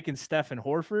said I'm picking Steph and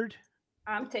Horford.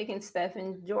 I'm taking Steph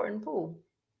and Jordan Poole.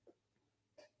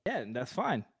 Yeah, and that's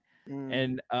fine.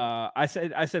 And I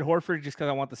said Horford just because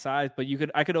I want the size, but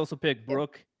I could also pick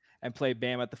Brook and play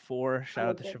Bam at the 4. Shout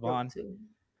out to Siobhan.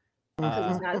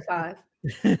 Because he's not a 5.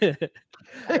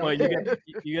 Well, you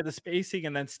get the spacing,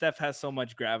 and then Steph has so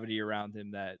much gravity around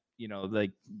him that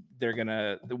like they're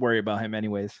gonna worry about him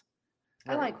anyways.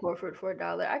 I like Horford for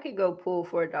 $1. I could go Poole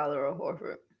for $1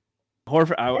 or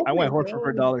Horford. I went Horford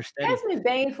for $1 steady. Desmond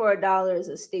Bane for $1 is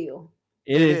a steal.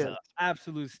 It is an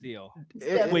absolute steal.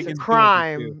 It's a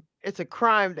crime. It's a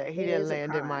crime that he didn't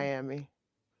land in Miami.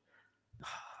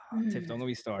 Tiff, don't get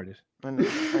me started.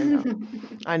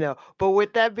 I know. But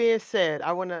with that being said,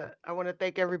 I wanna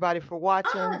thank everybody for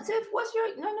watching. Tiff, what's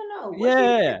your no?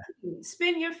 What's your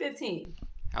spin your 15.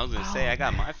 I was gonna say I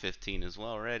got my 15 as well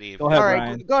already. Go ahead,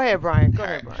 Brian. Go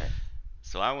ahead, Brian.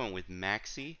 So I went with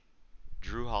Maxey,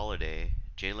 Drew Holiday,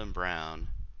 Jaylen Brown,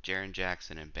 Jaren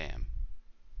Jackson, and Bam.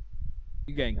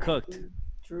 You getting cooked?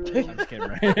 Drew. I'm just kidding,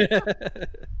 right?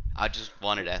 I just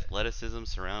wanted athleticism,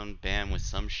 surround Bam with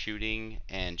some shooting,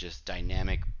 and just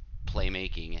dynamic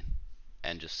playmaking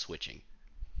and just switching.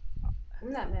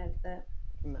 I'm not mad at that.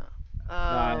 No.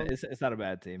 It's not a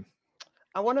bad team.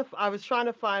 I was trying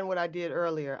to find what I did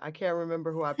earlier. I can't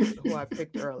remember who I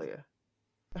picked earlier.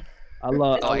 I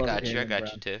got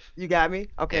you, Tiff. You got me?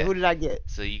 Okay, yeah. Who did I get?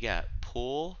 So you got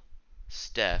Poole,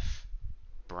 Steph,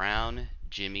 Brown,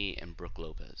 Jimmy, and Brooke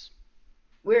Lopez.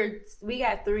 We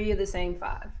got 3 of the same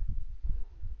 5.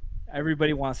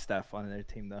 Everybody wants Steph on their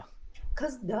team, though.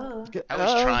 Cause duh. I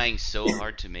was trying so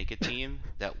hard to make a team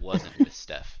that wasn't with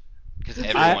Steph, because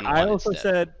everyone wanted I also Steph.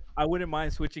 said I wouldn't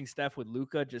mind switching Steph with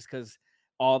Luka, just because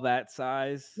all that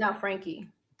size. Not Franky.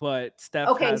 But Steph.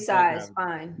 Okay, size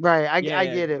fine. Right, I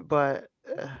get it, but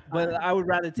I would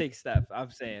rather take Steph.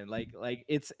 I'm saying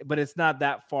it's not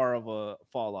that far of a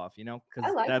fall off, you know? Because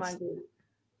I like my group.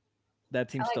 That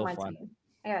team's still fun. Team.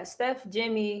 I got Steph,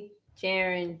 Jimmy,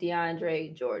 Jaren,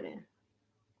 DeAndre, Jordan.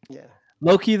 Yeah.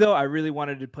 Low key though, I really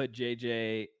wanted to put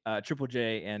JJ, Triple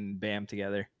J, and Bam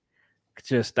together.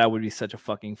 Just that would be such a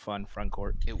fucking fun front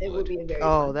court. It would be a very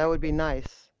fun. That would be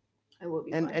nice. It would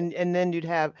be fun. And then you'd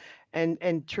have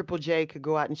and Triple J could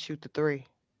go out and shoot the 3.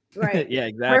 Right. Yeah,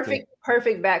 exactly.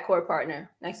 Perfect backcourt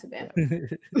partner next to Bam.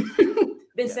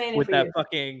 Been saying it with for that years.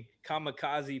 Fucking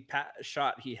kamikaze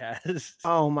shot he has.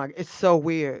 Oh my! It's so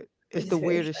weird. It's the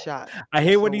weirdest shot. I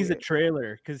hate when he's a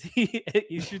trailer because he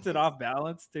shoots it off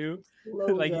balance too.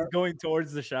 Like he's going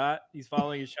towards the shot. He's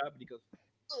following his shot, but he goes.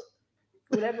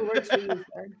 Whatever works for you,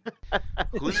 sir.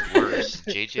 Who's worse,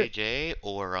 JJJ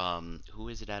or who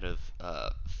is it out of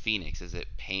Phoenix? Is it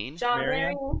Payne? John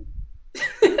Marion.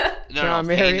 No,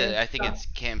 Payne. I think it's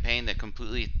Campaign that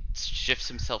completely shifts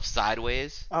himself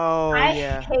sideways. Oh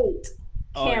yeah. I hate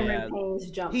Cameron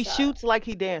Payne's jump shot. He shoots like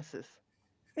he dances.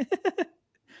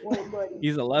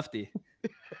 He's a lefty.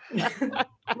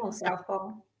 Come on,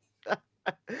 Southpaw.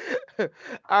 All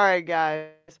right, guys.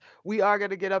 We are going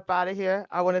to get up out of here.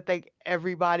 I want to thank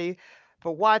everybody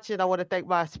for watching. I want to thank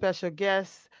my special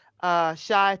guests.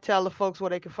 Shy, tell the folks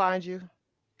where they can find you.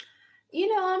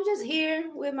 I'm just here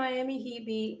with Miami Heat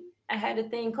Beat. I had a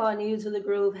thing called New to the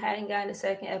Groove. Hadn't gotten a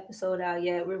second episode out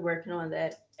yet. We're working on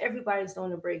that. Everybody's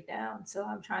doing a breakdown. So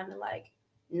I'm trying to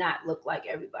not look like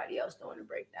everybody else doing a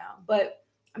breakdown. But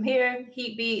I'm here,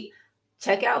 Heat Beat.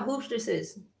 Check out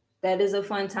Hoopstresses. That is a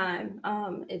fun time.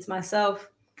 It's myself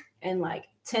and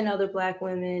 10 other Black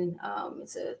women.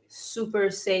 It's a super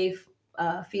safe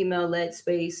female-led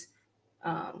space.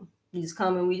 You just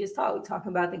come and we just talk. We talk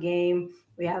about the game.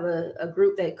 We have a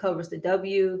group that covers the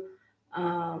W.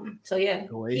 So yeah.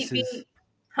 Go Aces.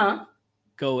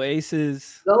 Go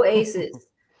Aces. Go Aces.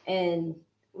 And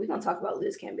we're going to talk about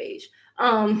Liz Cambage.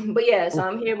 But yeah, so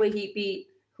I'm here with Heat Beat,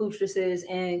 Hoopstresses,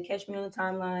 and catch me on the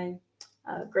timeline.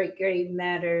 Great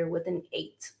Matter with an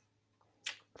 8.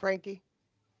 Franky.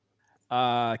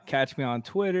 Catch me on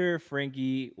Twitter,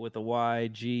 Franky with a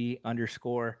YG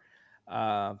 _.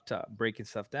 To breaking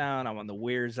stuff down. I'm on the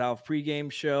Where's Out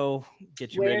pregame show.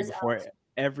 Get you ready before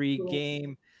every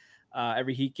game,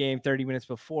 every Heat game, 30 minutes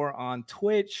before on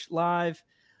Twitch live.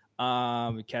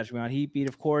 Catch me on Heat Beat,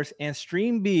 of course, and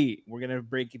Stream Beat. We're gonna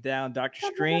break it down. Doctor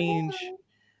Strange,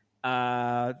 2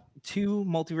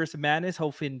 Multiverse of Madness.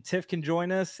 Hoping Tiff can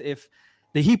join us. If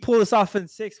the Heat pull us off in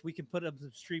 6, we can put up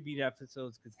some Stream Beat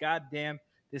episodes because goddamn,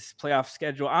 this playoff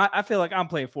schedule. I feel like I'm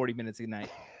playing 40 minutes a night.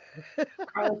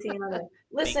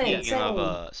 Listen,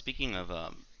 speaking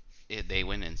of they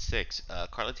win in 6.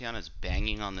 Carlatiana's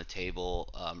banging on the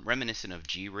table, reminiscent of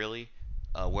G. Really.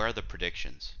 Where are the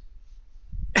predictions?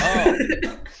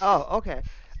 Oh, okay.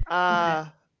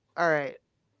 All right.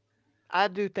 I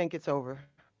do think it's over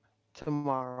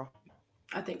tomorrow.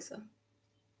 I think so.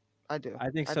 I do. I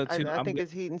think so too. I think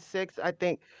it's Heat in 6. I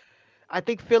think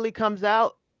Philly comes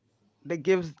out. They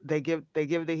give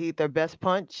the Heat their best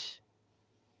punch.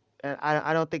 And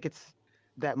I don't think it's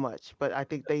that much, but I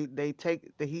think the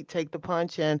Heat take the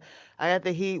punch, and I got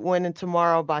the Heat winning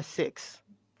tomorrow by 6.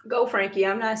 Go, Franky.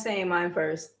 I'm not saying mine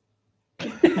first.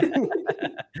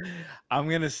 I'm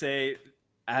gonna say,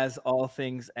 as all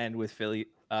things end with Philly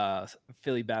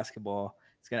basketball,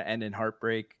 it's gonna end in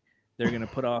heartbreak. they're going to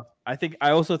put off. I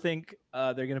also think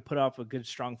they're going to put off a good,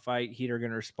 strong fight. Heat are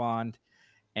going to respond.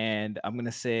 And I'm going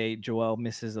to say Joel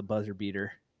misses a buzzer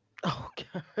beater. Oh,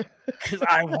 God. Because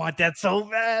I want that so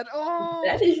bad. Oh,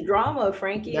 that is drama,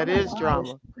 Frankie. That is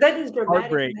drama. That is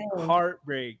dramatic.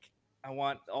 Heartbreak. I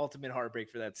want ultimate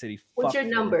heartbreak for that city. What's your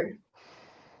number?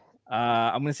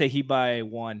 I'm going to say Heat by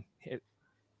 1. Okay.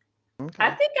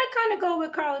 I think I kind of go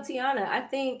with Carlatiana. I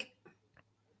think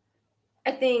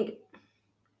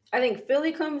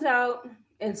Philly comes out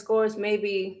and scores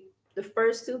maybe the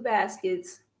first 2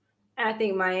 baskets. And I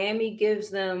think Miami gives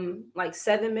them like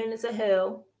 7 minutes of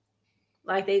hell,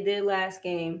 like they did last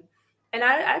game. And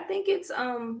I think it's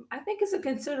a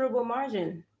considerable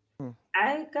margin.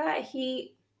 I got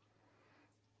Heat.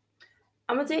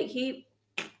 I'm gonna take Heat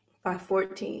by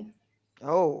 14.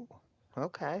 Oh,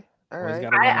 okay. All right.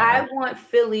 I want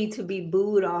Philly to be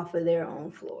booed off of their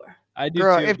own floor. I do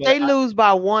Girl, too, if they lose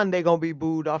by 1, they're gonna be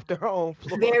booed off their own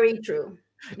floor. Very true.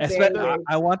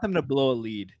 I want them to blow a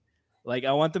lead. Like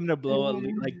I want them to blow a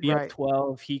lead, like be up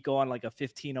 12. Heat go on like a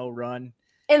 15-0 run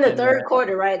in the third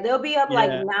quarter, right? They'll be up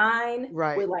like 9,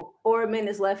 right, with like 4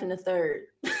 minutes left in the third.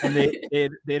 And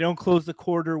they don't close the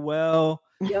quarter well.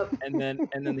 Yep. And then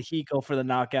the Heat go for the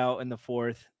knockout in the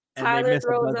fourth, and Tyler they miss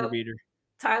a buzzer beater.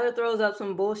 Tyler throws up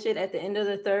some bullshit at the end of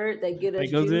the third that get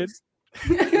us goes juice.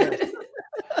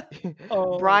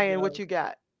 Oh, Brian, what you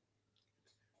got?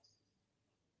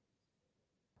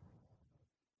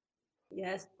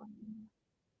 Yes.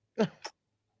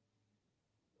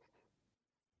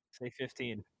 Say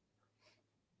 15.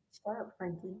 Shut up,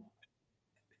 Frankie.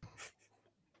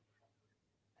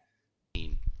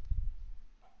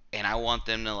 And I want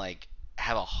them to like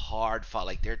have a hard fight,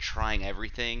 like they're trying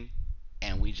everything,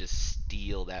 and we just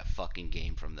steal that fucking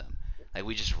game from them. Like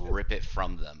we just rip it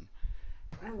from them.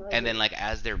 And then like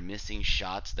as they're missing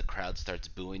shots, the crowd starts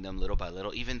booing them little by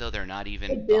little, even though they're not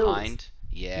even behind.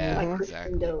 Yeah, like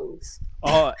exactly.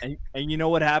 Oh, and you know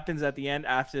what happens at the end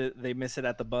after they miss it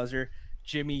at the buzzer?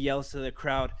 Jimmy yells to the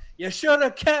crowd, "You should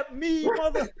have kept me,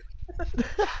 mother."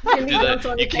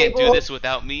 You can't do this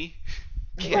without me.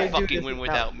 Can't fucking win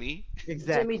without me.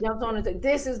 Exactly. Jimmy jumps on and says,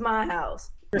 "This is my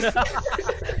house."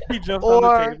 He jumps on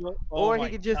the table. Or he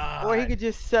could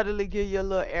just subtly give you a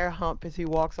little air hump as he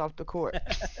walks off the court.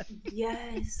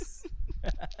 Yes.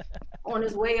 On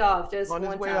his way off, just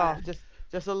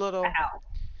a little.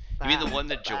 You mean the one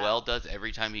that Joel does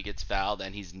every time he gets fouled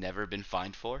and he's never been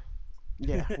fined for?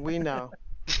 Yeah, we know.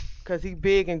 Because he's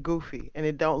big and goofy and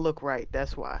it don't look right.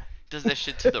 That's why. Does that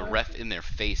shit to the ref in their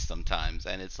face sometimes,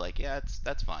 and it's like, yeah,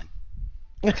 that's fine.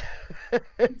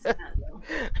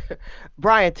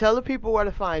 Brian, tell the people where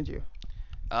to find you.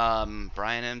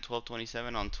 Brian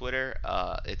M1227 on Twitter.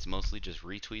 It's mostly just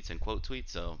retweets and quote tweets,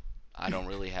 so I don't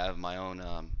really have my own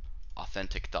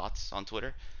authentic thoughts on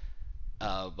Twitter.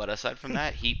 But aside from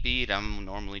that, Heatbeat, I'm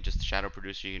normally just a shadow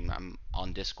producer. I'm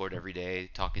on Discord every day,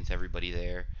 talking to everybody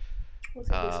there. What's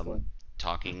Discord?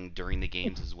 Talking during the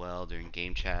games as well, during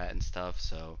game chat and stuff.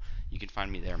 So you can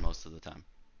find me there most of the time.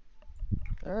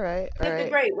 All right.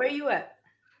 Great. Where you at?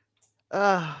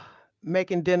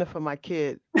 Making dinner for my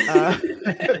kid.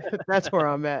 That's where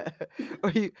I'm at.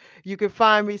 Or you can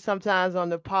find me sometimes on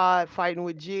the pod, Fighting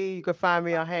with G. You can find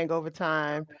me on Hangover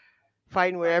Time,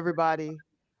 fighting with everybody.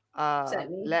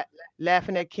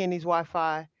 Laughing at Kenny's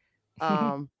Wi-Fi.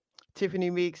 Tiffany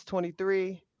Meeks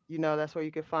 23. That's where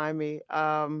you can find me.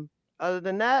 Other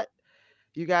than that,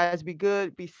 you guys be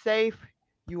good, be safe.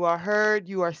 You are heard,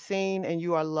 you are seen, and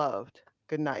you are loved.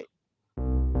 Good night.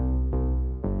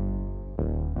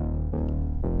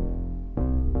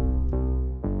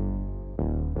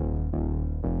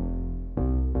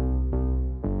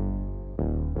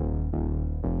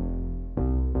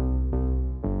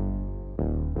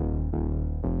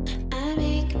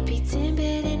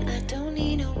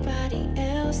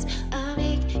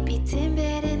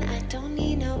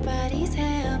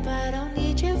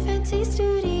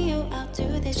 Studio, I'll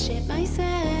do this shit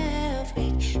myself.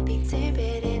 Make beats in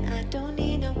bed and I don't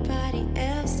need nobody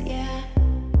else, yeah.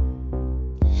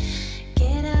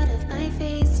 Get out of my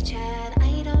face, Chad.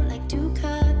 I don't like to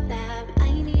collab.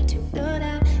 I need to load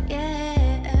out, yeah.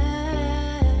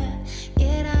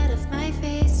 Get out of my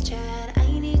face, Chad.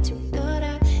 I need to load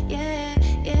out, yeah,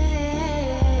 yeah.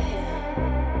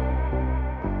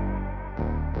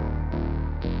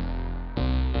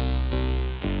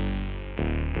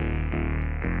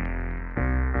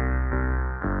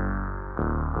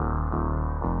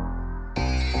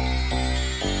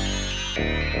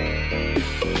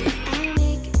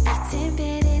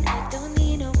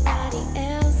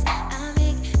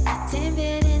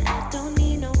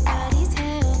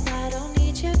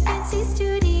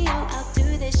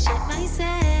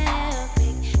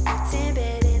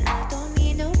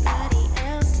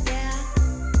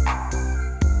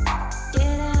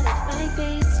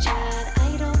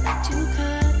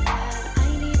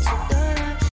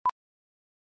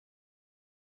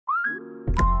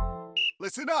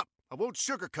 Listen up. I won't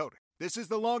sugarcoat it. This is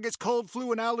the longest cold,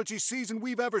 flu, and allergy season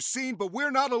we've ever seen, but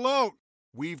we're not alone.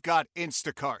 We've got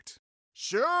Instacart.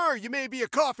 Sure, you may be a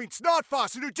coughing snot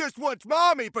faucet who just wants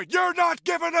mommy, but you're not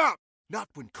giving up! Not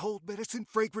when cold medicine,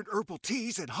 fragrant herbal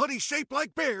teas, and honey shaped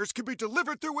like bears can be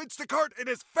delivered through Instacart in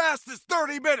as fast as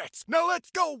 30 minutes! Now let's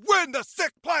go win the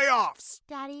sick playoffs!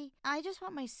 Daddy, I just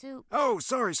want my soup. Oh,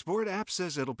 sorry, Sport. App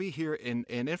says it'll be here in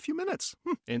a few minutes.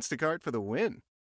 Instacart for the win.